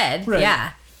my head. Right.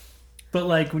 Yeah. But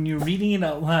like when you're reading it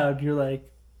out loud, you're like,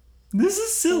 this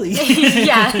is silly.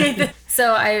 Yeah.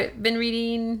 So I've been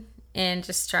reading and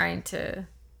just trying to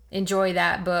enjoy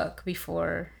that book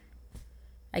before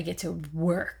I get to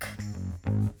work.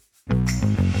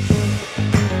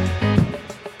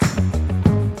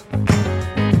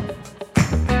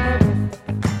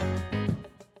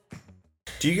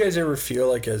 Do you guys ever feel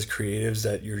like as creatives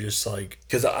that you're just like,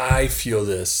 because I feel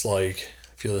this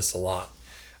a lot,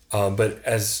 but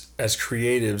as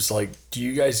creatives, like, do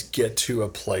you guys get to a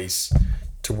place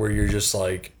to where you're just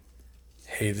like,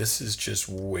 hey, this is just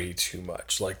way too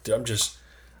much. Like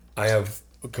I have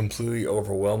completely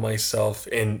overwhelmed myself,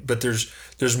 but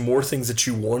there's more things that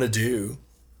you want to do.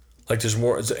 Like there's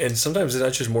more, and sometimes it's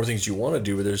not just more things you want to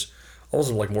do, but there's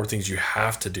also like more things you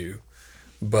have to do.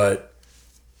 But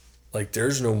like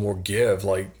there's no more give.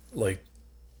 Like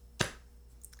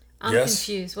I'm yes,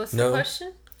 confused. What's no. the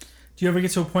question? Do you ever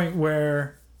get to a point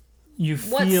where you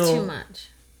What's feel too much?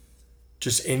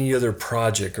 just any other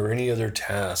project or any other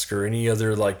task or any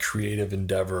other like creative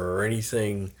endeavor or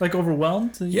anything. like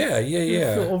overwhelmed? Yeah. You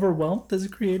feel overwhelmed as a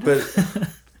creative? But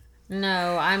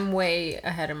No, I'm way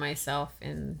ahead of myself,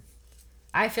 and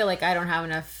I feel like I don't have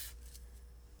enough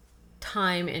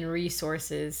time and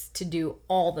resources to do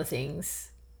all the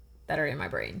things that are in my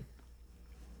brain.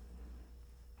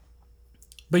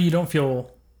 But you don't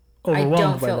feel I overwhelmed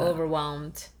don't by feel that.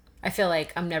 overwhelmed. I feel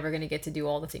like I'm never going to get to do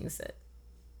all the things that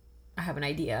I have an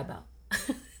idea about.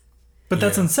 But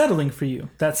that's Yeah. unsettling for you.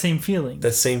 That same feeling.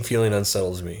 that same feeling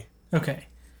unsettles me. Okay.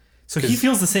 So he 'Cause-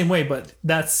 feels the same way, but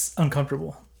that's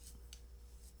uncomfortable.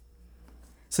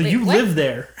 So Wait, you what? live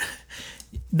there.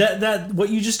 That what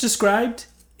you just described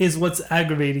is what's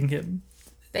aggravating him.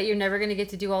 That you're never going to get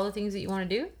to do all the things that you want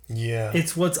to do? Yeah.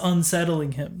 It's what's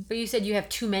unsettling him. But you said you have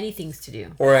too many things to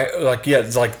do. Or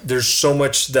it's like there's so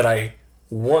much that I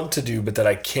want to do, but that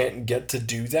I can't get to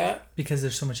do that Because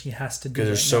there's so much he has to do. because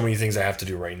there's right so now. many things I have to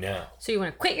do right now. So you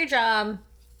want to quit your job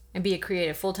and be a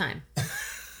creative full time.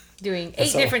 Doing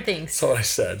 8 all- different things. That's what I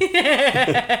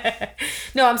said.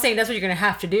 No, I'm saying that's what you're going to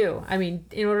have to do. I mean,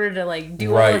 in order to like do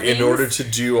all the Right. things. In order to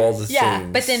do all the Yeah,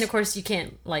 things. but then of course you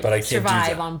can't like But I can't do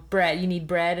survive that. on bread. You need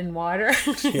bread and water.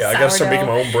 Yeah, I gotta start making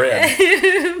my own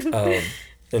bread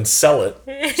and sell it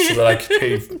so that I can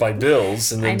pay my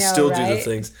bills and I then know, still do the right?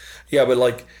 things. Yeah, but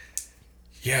like,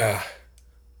 yeah.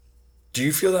 Do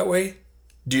you feel that way?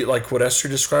 Do you like what Esther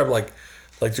described? Like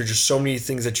there's just so many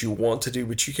things that you want to do,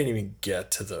 but you can't even get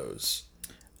to those.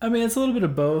 I mean, it's a little bit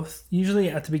of both. Usually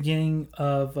at the beginning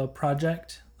of a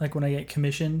project, like when I get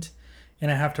commissioned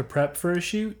and I have to prep for a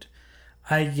shoot,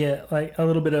 I get like a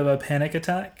little bit of a panic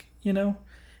attack,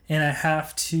 and I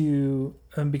have to,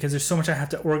 because there's so much I have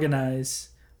to organize,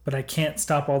 but I can't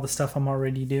stop all the stuff I'm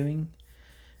already doing.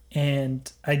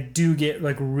 And I do get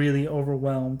like really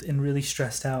overwhelmed and really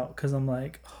stressed out because I'm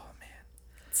like, oh,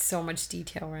 So much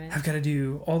detail, right? I've got to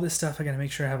do all this stuff. I got to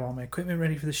make sure I have all my equipment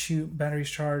ready for the shoot, batteries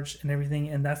charged and everything.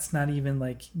 And that's not even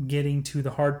like getting to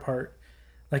the hard part.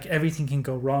 Like everything can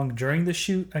go wrong during the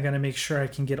shoot. I got to make sure I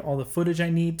can get all the footage I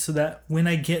need so that when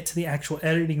I get to the actual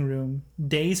editing room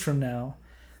days from now,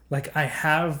 like I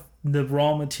have the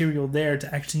raw material there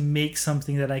to actually make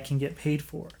something that I can get paid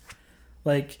for.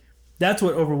 Like that's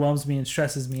what overwhelms me and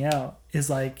stresses me out is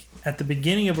like at the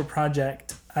beginning of a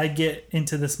project, I get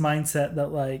into this mindset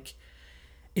that like,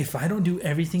 if I don't do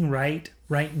everything right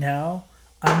now,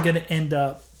 I'm going to end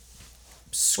up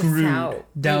screwed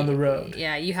down the road.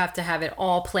 Yeah, you have to have it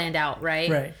all planned out, right?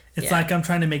 Right. It's Yeah. like I'm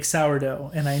trying to make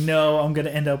sourdough and I know I'm going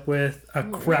to end up with a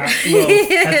crap loaf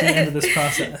at the end of this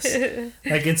process.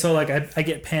 Like, and so like I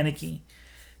get panicky.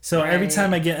 So every Right.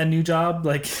 time I get a new job,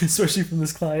 like especially from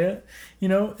this client,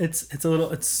 it's a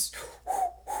little, it's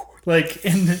like,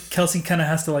 and Kelsey kind of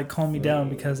has to like calm me down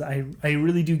because I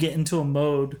really do get into a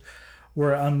mode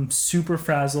where I'm super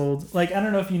frazzled. Like, I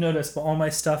don't know if you noticed, but all my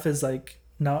stuff is like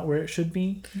not where it should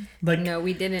be. Like, no,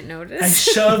 we didn't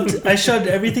notice. I shoved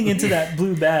everything into that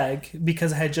blue bag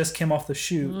because I had just came off the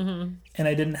shoot, and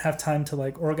I didn't have time to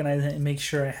like organize it and make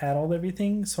sure I had all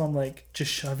everything. So I'm like,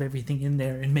 just shove everything in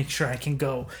there and make sure I can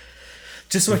go,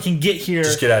 just so I can get here.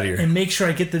 Just get out of here and make sure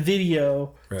I get the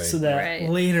video, Right. so that Right.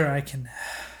 later I can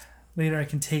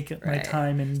take my Right.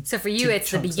 time. And So for you, to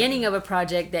it's the chunks beginning of a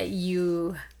project that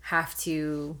you have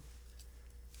to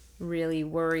really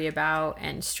worry about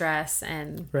and stress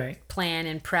and right. plan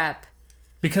and prep.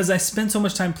 Because I spend so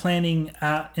much time planning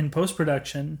in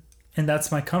post-production, and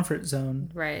that's my comfort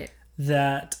zone, Right.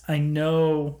 that I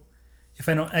know if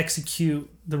I don't execute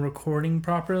the recording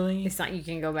properly, It's not you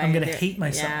can go back. I'm and gonna do it. hate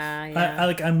myself.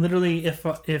 Yeah. I'm literally,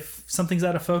 if something's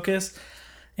out of focus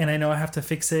and I know I have to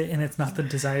fix it and it's not the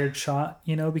desired shot,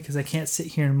 because I can't sit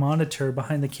here and monitor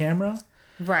behind the camera,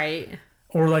 Right.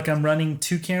 or like I'm running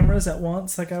 2 cameras at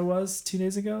once, like I was 2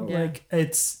 days ago. Yeah. Like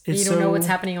it's You don't know what's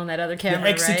happening on that other camera, the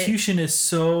execution is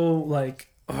so like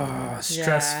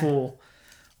stressful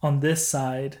on this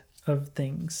side of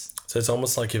things. So it's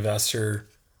almost like if Esther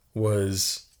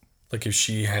was, like if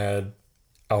she had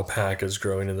alpacas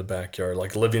growing in the backyard,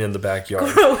 like living in the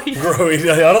backyard, growing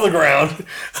out of the ground,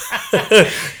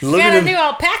 You got a new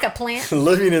alpaca plant.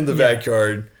 living in the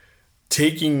backyard,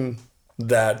 taking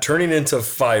that, turning into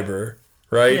fiber,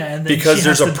 right? Yeah, and then because she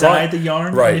there's has a to dye the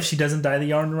yarn, right? and if she doesn't dye the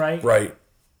yarn right, Right.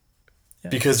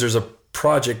 Because there's a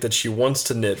project that she wants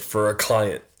to knit for a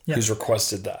client who's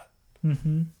requested that.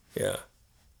 Mm-hmm. Yeah.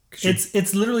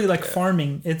 It's literally like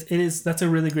farming. That's a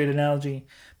really great analogy,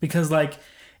 because like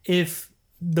if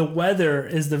the weather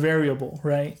is the variable,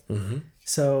 right? Mm-hmm.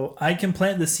 So I can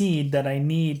plant the seed that I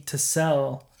need to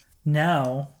sell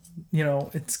now.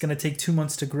 It's going to take 2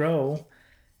 months to grow,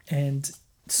 and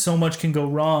so much can go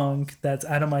wrong that's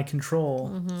out of my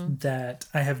control that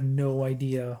I have no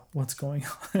idea what's going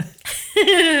on.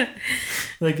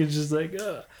 Like it's just like,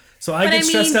 so I get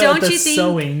stressed out at the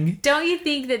sewing. Don't you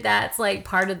think that that's like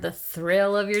part of the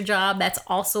thrill of your job? That's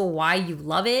also why you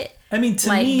love it. I mean,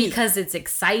 to me, because it's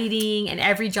exciting and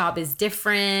every job is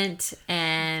different.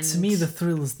 And to me, the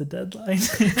thrill is the deadline,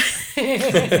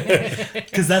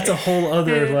 because that's a whole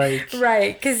other like.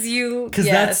 Right, because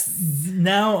that's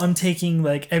now I'm taking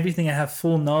like everything I have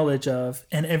full knowledge of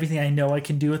and everything I know I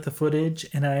can do with the footage,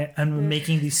 and I'm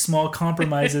making these small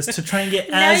compromises to try and get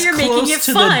as close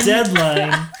to the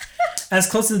deadline. As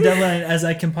close to the deadline as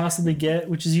I can possibly get,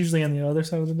 which is usually on the other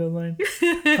side of the deadline.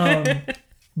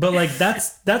 But like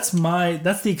that's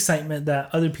the excitement that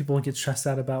other people get stressed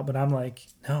out about. But I'm like,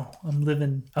 no, I'm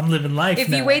living life. If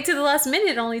you wait till the last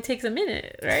minute, it only takes a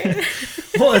minute, right?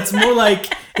 Well, it's more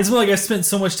like I spent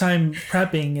so much time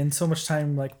prepping and so much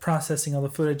time like processing all the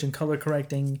footage and color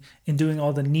correcting and doing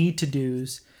all the need to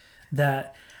dos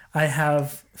that I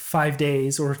have 5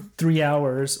 days or 3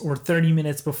 hours or 30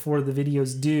 minutes before the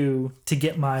video's due to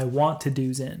get my want to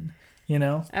dos in,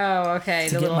 Oh, okay.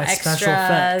 to the get little my extras special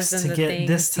effects, and to the get things.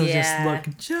 this to just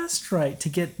look just right, to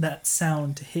get that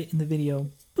sound to hit in the video,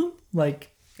 boom,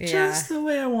 like just the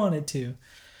way I want it to.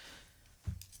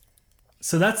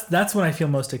 So that's when I feel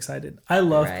most excited. I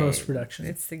love post-production.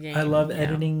 It's the game. I love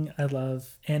editing. I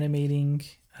love animating.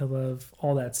 I love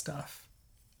all that stuff.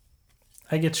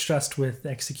 I get stressed with the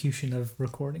execution of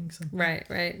recordings. Right.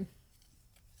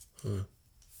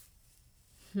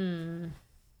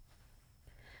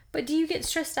 But do you get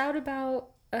stressed out about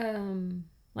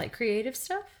like creative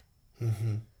stuff?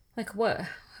 Mm-hmm. Like what?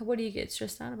 What do you get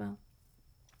stressed out about?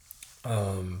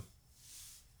 I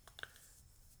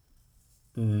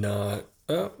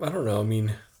don't know. I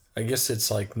mean, I guess it's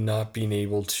like not being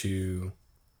able to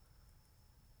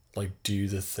like do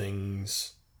the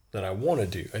things that I want to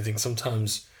do. I think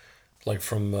sometimes like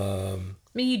from I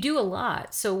mean, you do a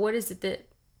lot. So what is it that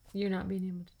you're not being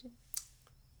able to do?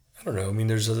 I don't know. I mean,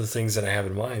 there's other things that I have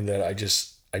in mind that I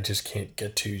just can't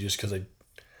get to just because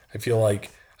I feel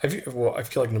like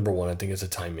number one, I think it's a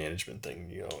time management thing.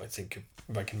 I think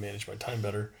if I can manage my time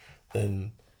better,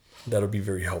 then that'll be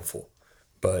very helpful.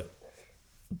 But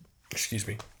excuse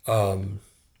me, I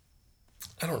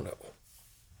don't know.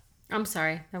 I'm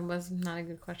sorry, that was not a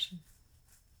good question.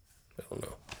 I don't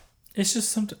know. It's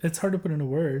just it's hard to put into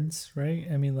words, right?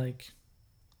 I mean, like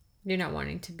you're not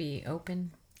wanting to be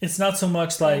open. It's not so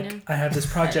much like I have this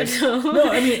project.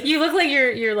 No, I mean you look like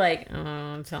you're like, oh,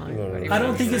 I'm telling you. I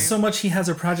don't think it's so much he has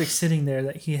a project sitting there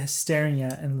that he is staring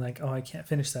at and like, oh, I can't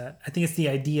finish that. I think it's the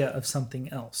idea of something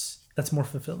else that's more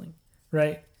fulfilling,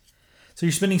 right? So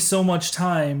you're spending so much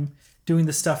time doing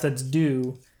the stuff that's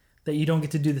due that you don't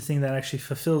get to do the thing that actually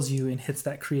fulfills you and hits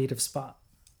that creative spot,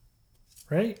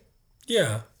 right?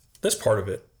 Yeah, that's part of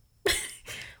it.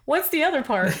 What's the other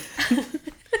part?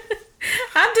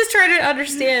 I'm just trying to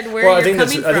understand where Well, you're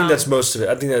coming from. I think that's most of it.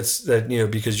 I think that's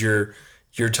because you're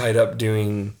tied up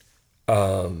doing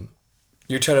the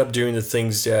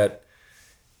things that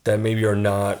maybe are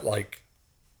not like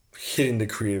hitting the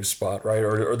creative spot, right?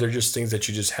 Or they're just things that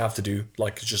you just have to do,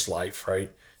 like it's just life,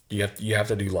 right? You have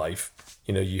to do life.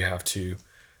 You have to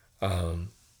go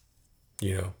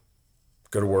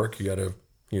to work, you got to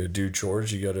do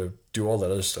chores, you got to do all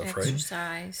that other stuff, right?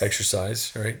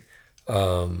 Exercise, right?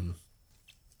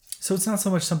 So it's not so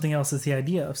much something else; it's the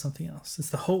idea of something else. It's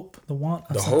the hope, the want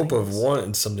of the something hope of else.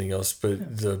 wanting something else,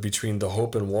 but between the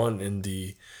hope and want and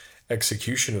the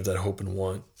execution of that hope and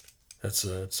want, it's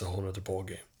a whole other ball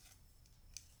game.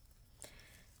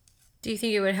 Do you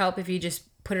think it would help if you just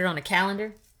put it on a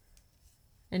calendar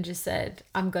and just said,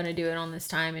 I'm going to do it on this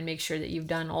time, and make sure that you've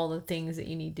done all the things that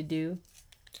you need to do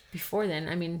before then?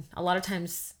 I mean, a lot of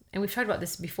times, and we've talked about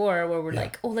this before, where we're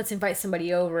like, oh, let's invite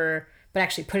somebody over, but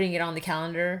actually putting it on the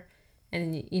calendar,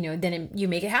 and then you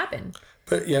make it happen.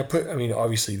 But yeah,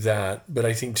 obviously that, but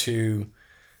I think too,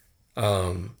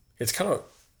 it's kind of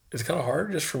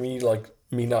hard just for me, like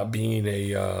me not being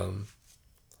a,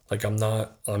 like I'm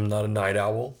not a night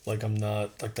owl. Like I'm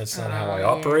not, like that's not how I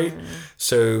operate.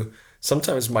 So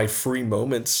sometimes my free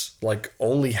moments like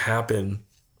only happen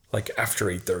like after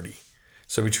 8:30.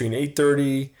 So between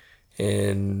 8:30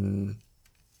 and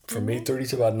from 8:30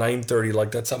 to about 9:30,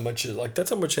 like that's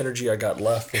how much energy I got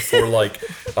left before like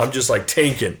I'm just like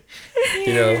tanking,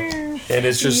 and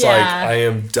it's just like I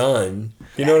am done.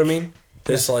 You know what I mean?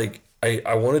 It's like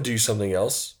I want to do something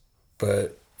else,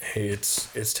 but hey,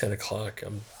 it's 10 o'clock.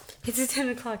 It's 10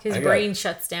 o'clock. His brain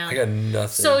shuts down. I got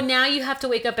nothing. So now you have to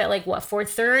wake up at like what,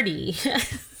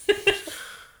 4:30?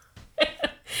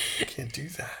 I can't do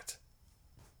that.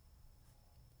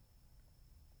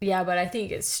 Yeah, but I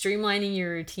think it's streamlining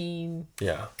your routine.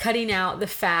 Yeah. Cutting out the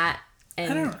fat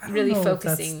and I don't really know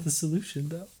focusing. If that's the solution,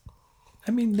 though.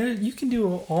 I mean, you can do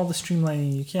all the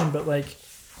streamlining you can, but like,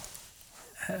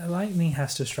 lightning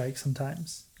has to strike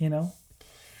sometimes.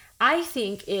 I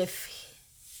think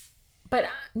but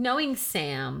knowing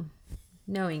Sam,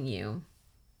 knowing you,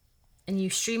 and you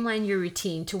streamline your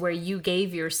routine to where you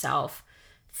gave yourself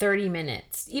 30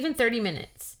 minutes, even 30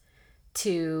 minutes,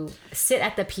 to sit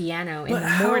at the piano in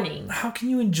the morning. How can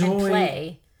you enjoy and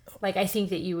play? Like, I think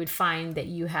that you would find that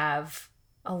you have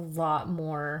a lot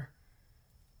more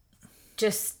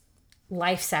just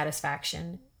life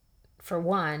satisfaction, for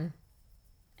one,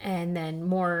 and then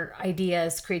more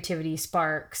ideas, creativity,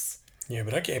 sparks. Yeah,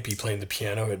 but I can't be playing the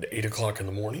piano at 8 o'clock in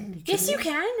the morning. Yes, you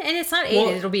can. And it's not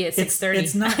 8, it'll be at 6:30.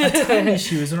 It's not a time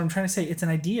issue, is what I'm trying to say. It's an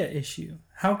idea issue.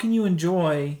 How can you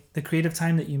enjoy the creative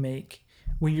time that you make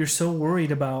when you're so worried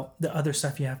about the other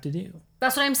stuff you have to do?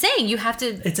 That's what I'm saying. You have to.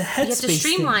 It's a headspace. You have to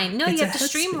streamline. Thing. No, it's you have to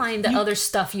streamline the other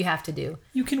stuff you have to do.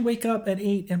 You can wake up at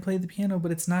 8 and play the piano,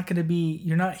 but it's not going to be.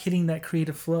 You're not hitting that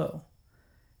creative flow.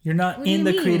 You're not in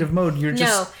the creative mode. You're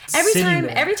just every sitting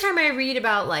there. time I read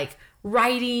about like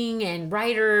writing and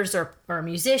writers or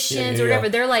musicians or whatever,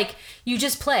 they're like, you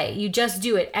just play, you just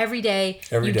do it every day.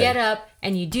 You get up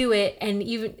and you do it, and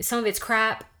even some of it's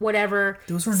crap, whatever.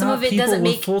 Those are some not of it people doesn't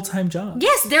with make full-time jobs.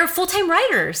 Yes, they're full-time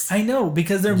writers. I know,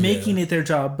 because they're making it their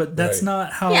job, but that's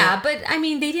not how. Yeah, but I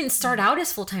mean, they didn't start out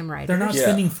as full-time writers. They're not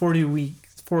spending 40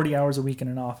 hours a week in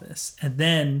an office and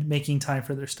then making time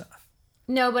for their stuff.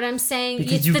 No, but I'm saying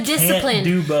because it's you the discipline. Can't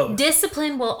do both.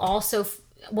 Discipline will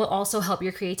also help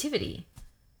your creativity.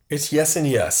 It's yes and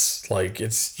yes. Like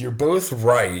you're both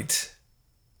right.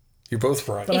 You're both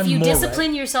right. If you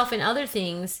discipline yourself in other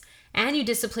things and you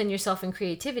discipline yourself in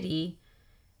creativity,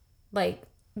 like,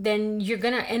 then you're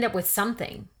going to end up with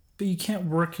something. But you can't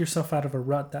work yourself out of a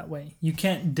rut that way. You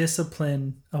can't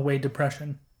discipline away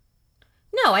depression.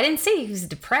 No, I didn't say he was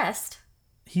depressed.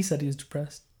 He said he was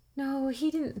depressed. No,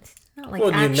 he didn't. Not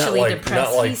like actually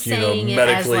depressed. Not like, he's saying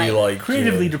medically, it as like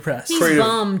creatively depressed. He's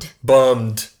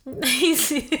bummed.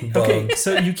 He's okay,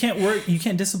 so you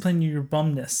can't discipline your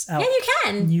bumness out. Yeah, you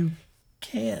can. You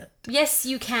can't. Yes,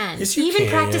 you can. Yes, you even can.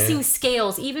 Practicing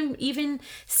scales, even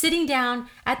sitting down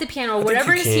at the piano, or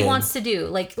whatever it is he wants to do.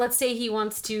 Like, let's say he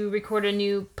wants to record a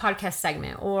new podcast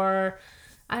segment, or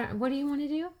what do you want to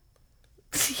do?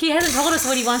 He hasn't told us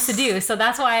what he wants to do, so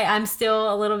that's why I'm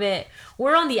still a little bit.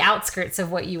 We're on the outskirts of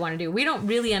what you want to do. We don't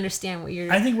really understand what you're.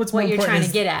 I think what's more important trying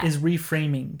to get at is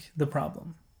reframing the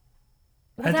problem.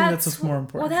 Well, I think that's what's more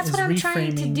important. Well, that's what I'm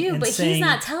trying to do, but saying, he's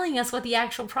not telling us what the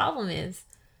actual problem is.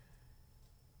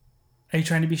 Are you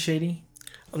trying to be shady?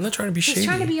 I'm not trying to be shady. He's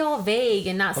trying to be all vague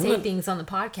and not say things on the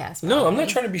podcast. No, I'm not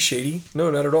trying to be shady.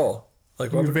 No, not at all.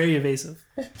 Like, you're very evasive.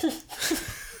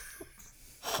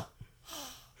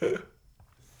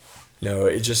 No,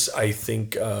 it just, I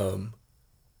think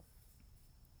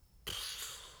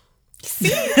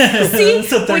See, the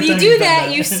third when you time do you've done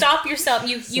that, you stop yourself.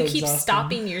 You keep exhausting.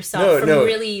 stopping yourself from No.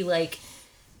 really like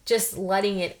just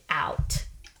letting it out.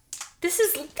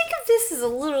 Think of this as a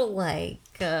little like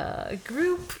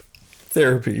group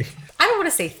Therapy. I don't want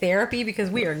to say therapy because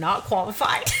we are not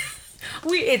qualified.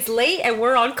 It's late and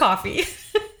we're on coffee.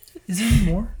 Is there any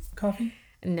more coffee?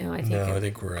 No, I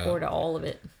think we're poured all of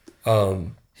it.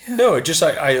 No, it just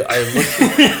I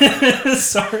looked.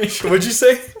 Sorry. What'd you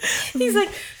say? He's like,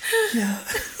 Yeah.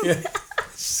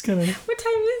 Just gonna. what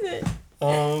time is it?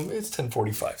 It's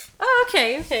 10:45. Oh,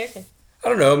 okay. I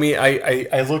don't know. I mean,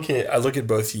 I look at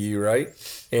both of you, right?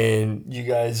 And you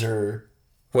guys are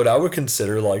what I would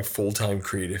consider like full-time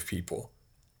creative people,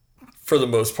 for the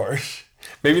most part.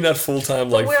 Maybe not full-time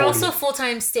like. We're 40. also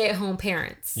full-time stay-at-home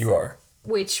parents. You are.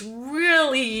 Which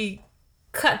really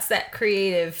cuts that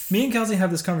creative. Me and Kelsey have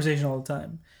this conversation all the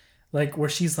time, like where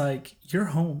she's like, "You're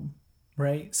home,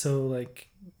 right? So like,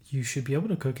 you should be able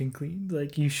to cook and clean.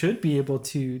 Like, you should be able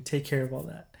to take care of all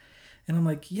that." And I'm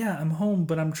like, "Yeah, I'm home,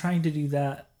 but I'm trying to do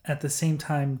that at the same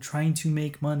time, trying to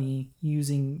make money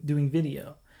doing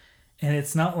video." And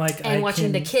it's not like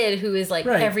watching the kid who is like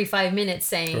Right. every 5 minutes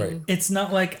saying, Right. It's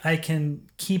not like I can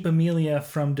keep Amelia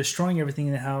from destroying everything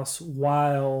in the house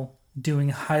while doing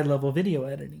high level video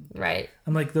editing. right.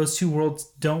 I'm like, those two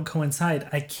worlds don't coincide.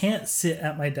 I can't sit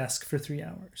at my desk for 3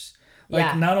 hours. Like,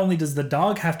 Yeah. not only does the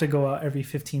dog have to go out every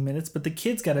 15 minutes, but the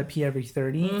kid's got to pee every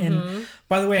 30. And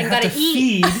by the way, I have to gotta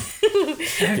eat. feed.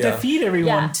 I have to feed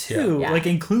everyone Yeah. too, Yeah. like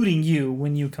including you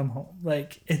when you come home.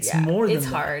 Like, it's more than it's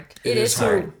that. hard. It is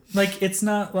hard. hard. Like, it's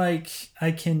not like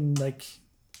I can like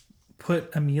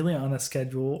put Amelia on a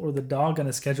schedule or the dog on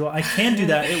a schedule. I can do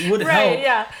that. It would Right, help.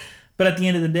 yeah. But at the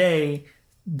end of the day,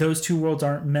 those two worlds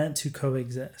aren't meant to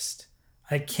coexist.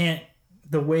 I can't,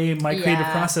 the way my creative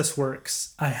Yeah. process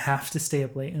works, I have to stay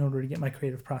up late in order to get my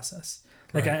creative process.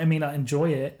 Like, Right. I may not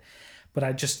enjoy it, but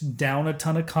I just down a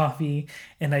ton of coffee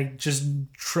and I just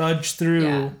trudge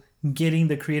through getting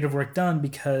the creative work done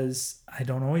because I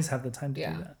don't always have the time to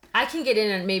do that. I can get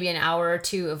in maybe an hour or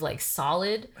two of like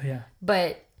solid, Yeah.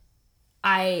 but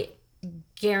I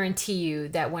guarantee you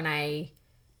that when I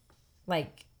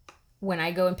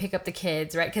go and pick up the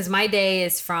kids, right? Because my day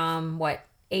is from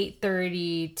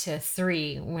 8:30 to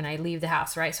 3 when I leave the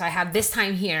house, right? So I have this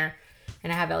time here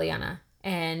and I have Eliana.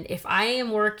 And if I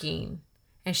am working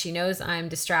and she knows I'm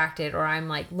distracted or I'm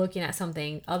like looking at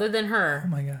something other than her, Oh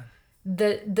my God.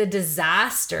 the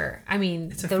disaster. I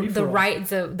mean, a the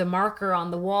free-for-all. the marker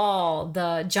on the wall,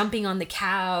 the jumping on the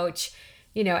couch,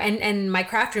 and my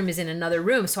craft room is in another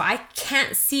room, so I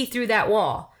can't see through that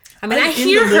wall. I mean, I'm I in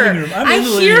hear the living her. room. I'm I in the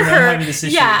living hear room. I'm her. having this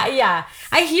issue. Yeah.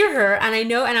 I hear her, and I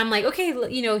know, and I'm like, okay,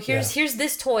 here's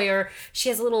this toy, or she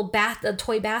has a little a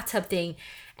toy bathtub thing,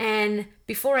 and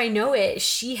before I know it,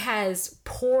 she has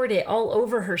poured it all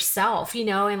over herself,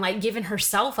 and like given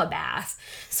herself a bath.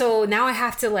 So now I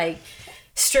have to like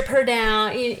strip her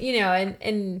down,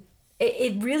 and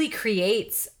it really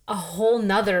creates a whole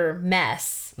nother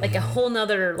mess, like a whole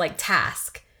nother like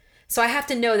task. So I have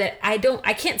to know that I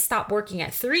can't stop working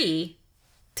at 3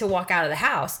 to walk out of the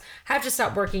house. I have to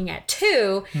stop working at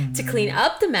 2 to clean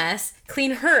up the mess,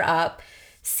 clean her up,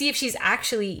 see if she's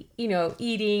actually,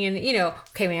 eating and,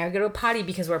 okay, when I go to a potty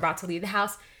because we're about to leave the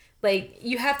house, like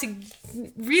you have to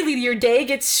really, your day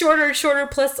gets shorter and shorter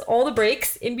plus all the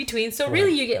breaks in between. So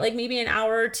really you get like maybe an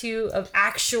hour or 2 of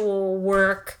actual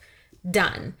work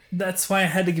done. That's why I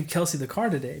had to give Kelsey the car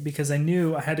today, because I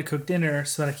knew I had to cook dinner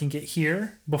so that I can get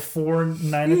here before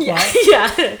 9 o'clock.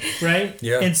 Yeah. Right?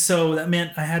 Yeah. And so that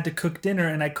meant I had to cook dinner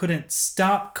and I couldn't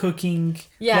stop cooking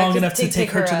Yeah, long 'cause enough to take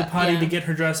her to the up, potty yeah. to get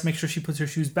her dressed, make sure she puts her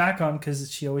shoes back on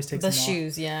because she always takes The them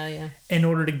shoes, yeah. off, in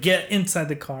order to get inside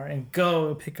the car and go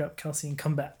and pick up Kelsey and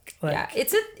come back. Like, Yeah,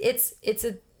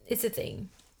 it's a thing.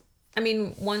 I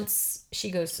mean, once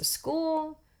she goes to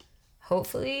school,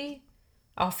 hopefully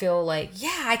I'll feel like,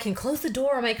 yeah, I can close the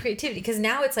door on my creativity, because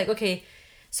now it's like, okay,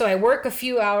 so I work a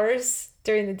few hours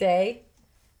during the day,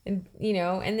 and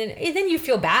and then you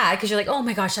feel bad because you're like, oh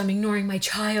my gosh, I'm ignoring my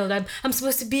child. I'm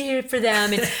supposed to be here for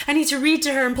them, and I need to read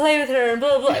to her and play with her and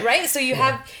blah blah, blah, right? So you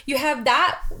have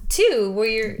that too, where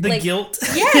you're the like, guilt.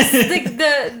 Yes,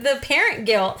 the parent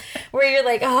guilt, where you're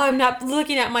like, oh, I'm not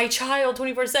looking at my child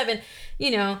 24/7.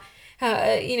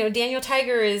 Daniel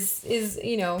Tiger is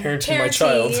Parenting my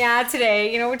child. Yeah,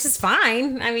 today, which is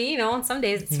fine. I mean, on some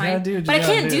days it's You fine, gotta do what but I you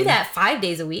can't gotta do do. that 5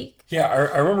 days a week. Yeah,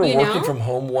 I remember You working know? from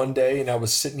home one day and I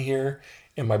was sitting here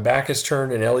and my back is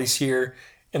turned and Ellie's here.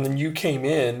 And then you came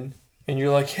in And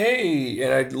you're like, hey,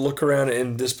 and I look around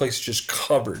and this place is just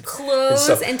covered. Clothes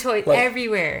and toys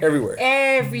everywhere. Everywhere.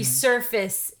 Every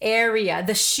surface area,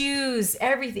 the shoes,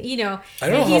 everything, you know. I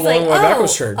don't know how long my back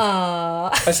was turned.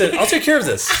 I said, I'll take care of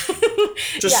this.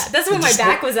 That's when my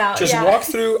back was out. Just walk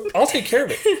through. I'll take care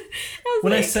of it.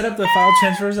 When I set up the file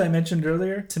transfers I mentioned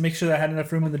earlier to make sure that I had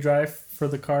enough room in the drive for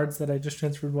the cards that I just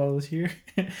transferred while I was here,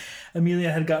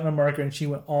 Amelia had gotten a marker and she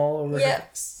went all over her.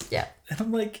 Yeah. And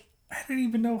I'm like, I don't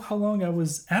even know how long I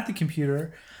was at the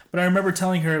computer, but I remember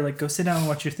telling her, like, go sit down and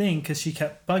watch your thing because she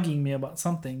kept bugging me about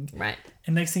something. Right.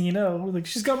 And next thing you know, like,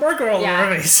 she's got marker all over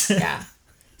her face. Yeah.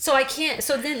 So I can't.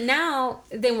 So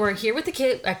then we're here with the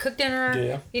kid. I cook dinner.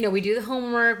 Yeah. You know, we do the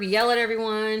homework. We yell at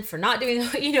everyone for not doing,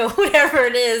 you know, whatever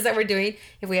it is that we're doing.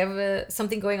 If we have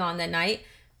something going on that night,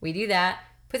 we do that.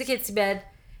 Put the kids to bed.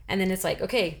 And then it's like,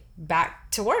 okay,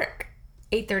 back to work.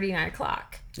 8:30, 9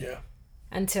 o'clock. Yeah.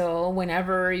 Until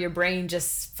whenever your brain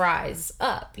just fries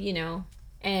up, you know.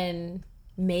 And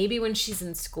maybe when she's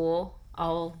in school,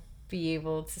 I'll be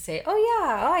able to say,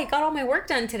 I got all my work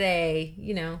done today,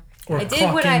 you know. Or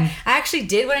I actually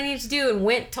did what I needed to do and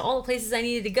went to all the places I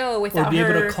needed to go without or be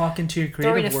able to clock into your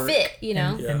creative work, fit, you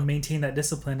know, and maintain that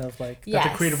discipline of like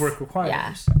that the creative work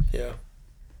requires. Yeah.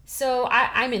 So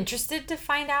I'm interested to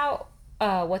find out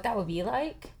what that would be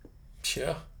like.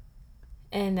 Yeah.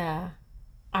 And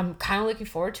I'm kind of looking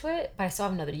forward to it, but I still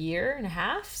have another year and a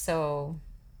half, so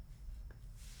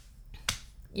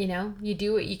you know, you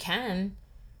do what you can.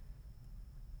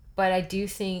 But I do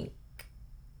think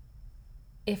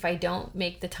if I don't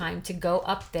make the time to go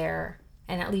up there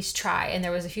and at least try, and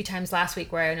there was a few times last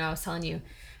week where I know I was telling you,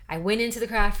 I went into the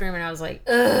craft room and I was like,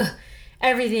 ugh,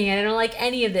 everything. I don't like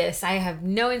any of this. I have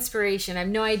no inspiration. I have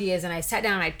no ideas. And I sat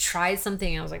down and I tried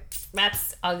something and I was like,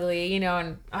 that's ugly, you know,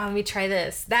 and let me try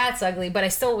this. That's ugly. But I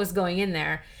still was going in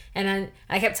there. And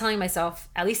I kept telling myself,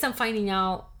 at least I'm finding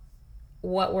out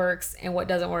what works and what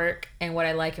doesn't work and what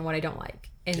I like and what I don't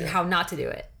like and how not to do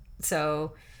it.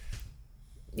 So,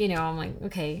 you know, I'm like,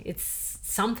 okay, it's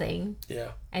something. Yeah.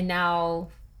 And now,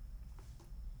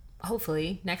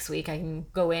 hopefully, next week I can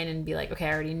go in and be like, okay,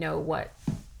 I already know where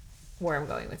I'm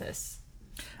going with this.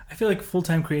 I feel like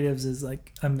full-time creatives is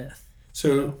like a myth.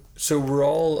 So we're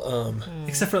all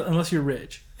except for unless you're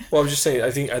rich. Well, I was just saying,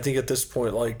 I think at this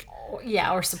point, like,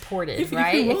 or supported,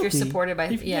 right? If you're supported by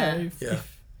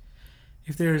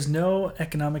if there is no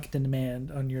economic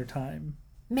demand on your time,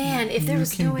 man, if there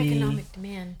was no economic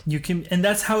demand, you can, and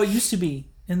that's how it used to be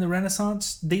in the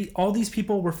Renaissance. All these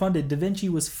people were funded. Da Vinci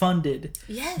was funded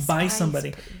by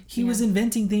somebody. He was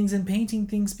inventing things and painting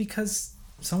things because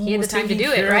someone was taking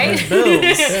care of his bills.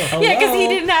 Because he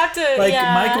didn't have to.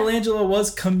 Michelangelo was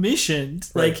commissioned.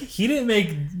 Right. Like, he didn't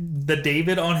make the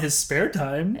David on his spare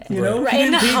time. You know, he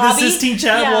didn't paint the Sistine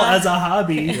Chapel as a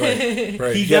hobby.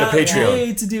 Right. He got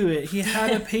paid to do it. He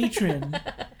had a patron.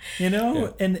 You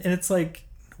know, and it's like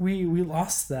we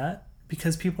lost that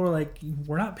because people are like,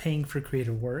 we're not paying for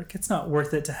creative work. It's not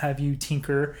worth it to have you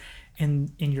tinker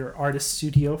in your artist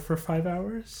studio for 5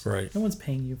 hours. Right. No one's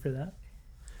paying you for that.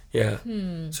 Yeah.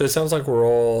 So it sounds like we're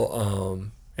all,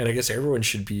 and I guess everyone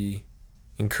should be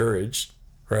encouraged,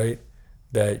 right?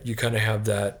 That you kind of have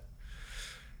that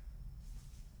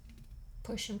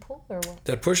push and pull, or what?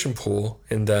 That push and pull,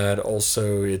 and that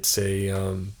also it's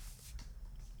a,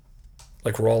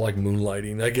 like we're all like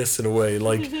moonlighting, I guess, in a way.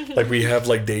 Like we have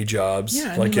like day jobs,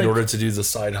 in order to do the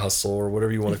side hustle or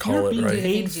whatever you want to call it, right?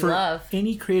 Paid for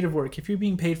any creative work. If you're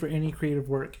being paid for any creative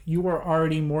work, you are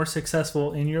already more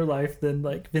successful in your life than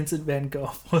like Vincent van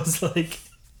Gogh was, like,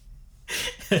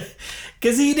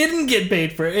 because he didn't get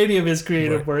paid for any of his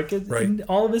creative work. And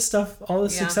all of his stuff, all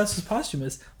his success was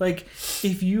posthumous. Like,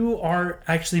 if you are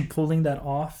actually pulling that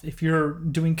off, if you're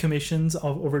doing commissions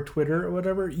over Twitter or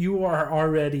whatever, you are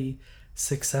already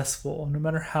successful, no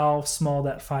matter how small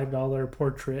that $5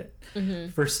 portrait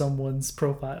for someone's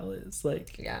profile is.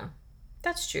 Like, yeah,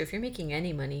 that's true. If you're making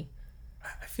any money,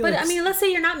 I mean, let's say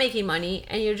you're not making money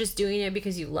and you're just doing it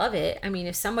because you love it. I mean,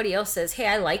 if somebody else says, hey,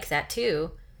 I like that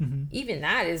too, even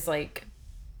that is like,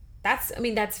 that's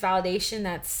validation.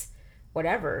 That's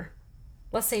whatever.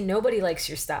 Let's say nobody likes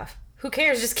your stuff. Who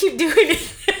cares? Just keep doing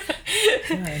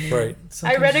it. Right.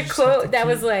 I read a quote that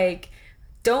was like,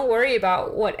 don't worry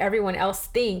about what everyone else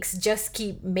thinks. Just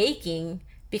keep making,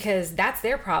 because that's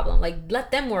their problem. Like,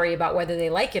 let them worry about whether they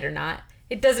like it or not.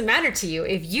 It doesn't matter to you.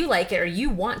 If you like it or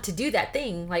you want to do that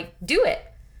thing, like, do it.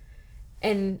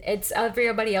 And it's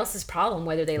everybody else's problem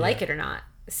whether they like it or not.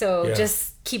 So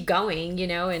just keep going, you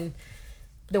know, and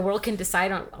the world can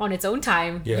decide on its own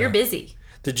time. You're busy.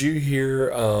 Did you hear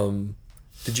the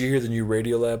new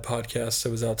Radiolab podcast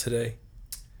that was out today?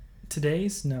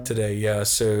 Today's? No. Today, yeah.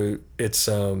 So it's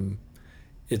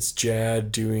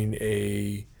Jad doing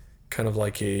a kind of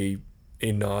like a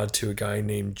nod to a guy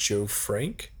named Joe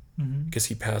Frank, because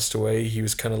he passed away. He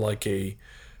was kind of like a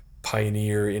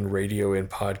pioneer in radio and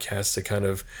podcasts to kind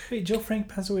of... Wait, Joe Frank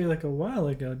passed away like a while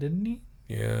ago, didn't he?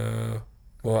 Yeah.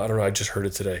 Well, I don't know. I just heard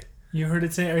it today. You heard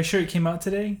it today? Are you sure it came out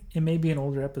today? It may be an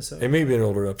older episode. It may be an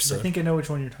older episode. I think I know which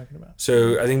one you're talking about.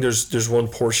 So I think there's one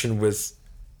portion with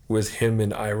him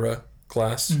and Ira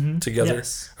Glass together.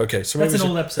 Yes. Okay, so That's maybe an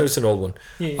old episode. That's an old one.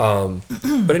 Yeah.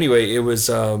 But anyway, it was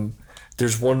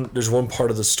there's one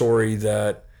part of the story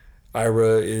that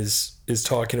Ira is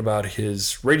talking about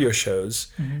his radio shows,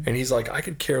 and he's like, I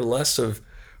could care less of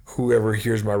whoever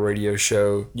hears my radio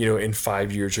show, in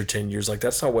 5 years or 10 years. Like,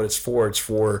 that's not what it's for. It's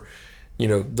for,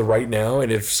 the right now.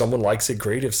 And if someone likes it,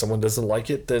 great. If someone doesn't like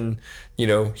it, then, he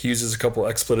uses a couple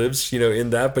expletives, in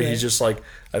that. But he's just like,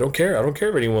 I don't care. I don't care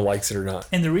if anyone likes it or not.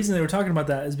 And the reason they were talking about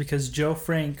that is because Joe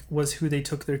Frank was who they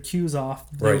took their cues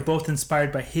off. They were both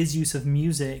inspired by his use of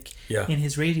music in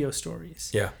his radio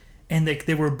stories. Yeah. And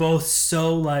they were both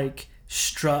so, like,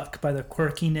 struck by the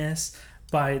quirkiness,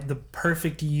 by the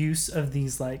perfect use of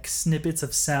these, like, snippets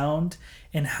of sound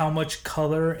and how much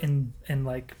color and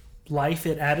like, life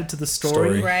it added to the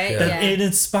story. Right. That it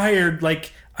inspired,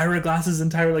 like, Ira Glass's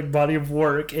entire, like, body of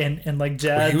work and like,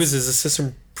 Jad's... Well, he was his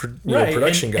assistant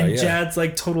production guy, and Jad's,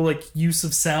 like, total, like, use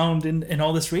of sound and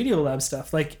all this Radio Lab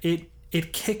stuff. Like,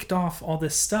 it kicked off all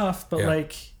this stuff, but,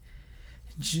 like...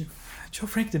 Joe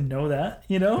Frank didn't know that,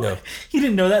 No. He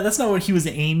didn't know that. That's not what he was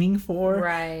aiming for.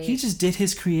 Right. He just did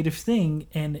his creative thing,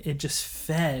 and it just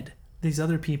fed these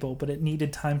other people, but it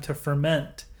needed time to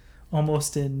ferment,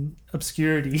 almost in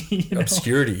obscurity.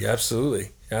 Obscurity,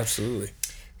 absolutely. Absolutely.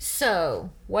 So,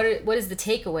 what is the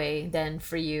takeaway then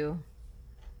for you?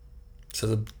 So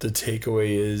the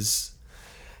takeaway is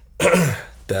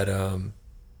that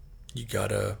you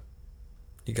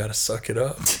gotta suck it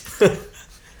up.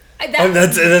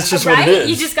 That's just right? what it is.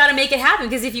 You just got to make it happen,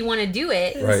 because if you want to do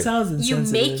it, It sounds you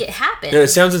insensitive. make it happen. Yeah, it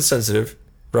sounds insensitive,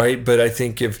 right? But I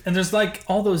think if... And there's, like,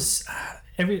 all those...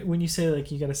 when you say,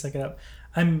 like, you gotta suck it up,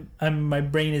 my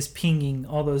brain is pinging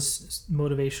all those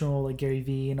motivational, like, Gary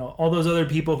Vee and all those other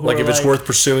people who like, are if it's like, worth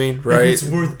pursuing, right? If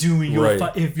it's worth doing,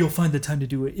 Right. you'll find the time to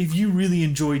do it. If you really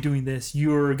enjoy doing this,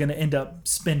 you're gonna end up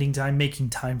spending time making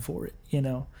time for it.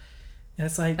 And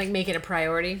it's like make it a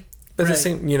priority. But the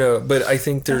same, but I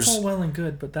think there's... That's all well and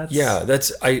good, but that's... Yeah,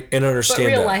 I understand But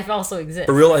real that. life also exists.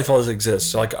 But real life also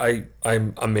exists. Like,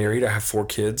 I'm married, I have 4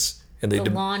 kids, and the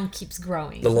lawn keeps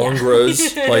growing. the lawn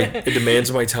grows, like, it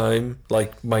demands my time,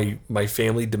 like, my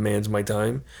family demands my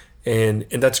time, and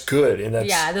that's good, and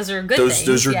that's... those are good things.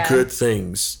 Those are good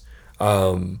things.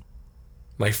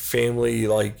 My family,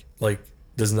 like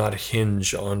does not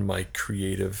hinge on my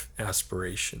creative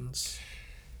aspirations.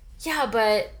 Yeah,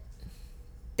 but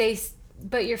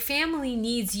your family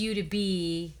needs you to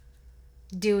be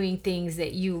doing things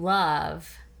that you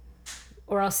love,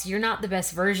 or else you're not the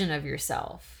best version of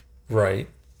yourself. Right.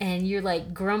 And you're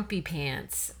like grumpy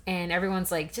pants, and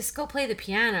everyone's like, just go play the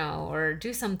piano or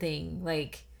do something,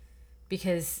 like,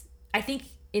 because I think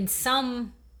in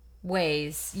some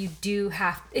ways you do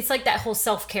have, it's like that whole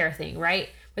self-care thing, right?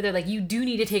 Where they're like, you do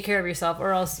need to take care of yourself,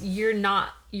 or else you're not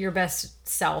your best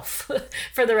self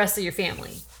for the rest of your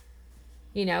family.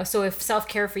 So if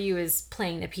self-care for you is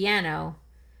playing the piano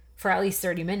for at least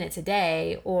 30 minutes a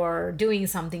day, or doing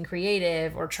something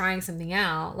creative, or trying something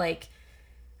out, like,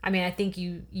 I think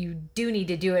you do need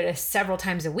to do it several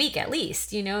times a week at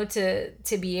least,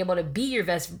 to be able to be your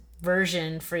best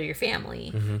version for your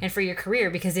family and for your career.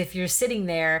 Because if you're sitting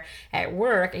there at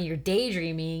work and you're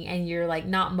daydreaming and you're, like,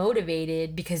 not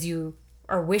motivated because you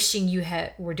are wishing you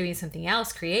were doing something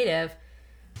else creative,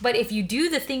 but if you do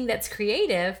the thing that's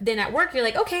creative, then at work you're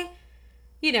like, okay,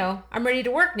 I'm ready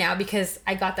to work now because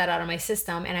I got that out of my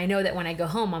system, and I know that when I go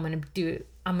home I'm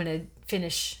gonna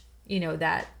finish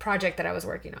that project that I was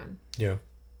working on. Yeah.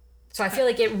 So I feel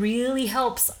like it really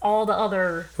helps all the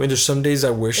other... There's some days I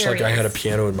wish areas. like I had a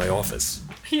piano in my office.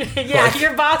 Yeah,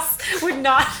 your boss would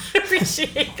not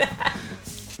appreciate that.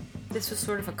 This was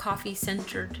sort of a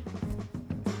coffee-centered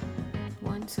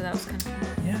one, so that was kind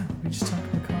of... Yeah, we just talked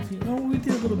about coffee. Oh, we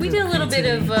did a little bit. We did a little bit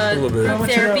of little bit.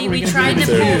 therapy. We tried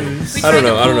to I don't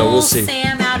know. We'll see.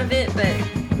 Sam out of it,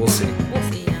 but We'll see. We'll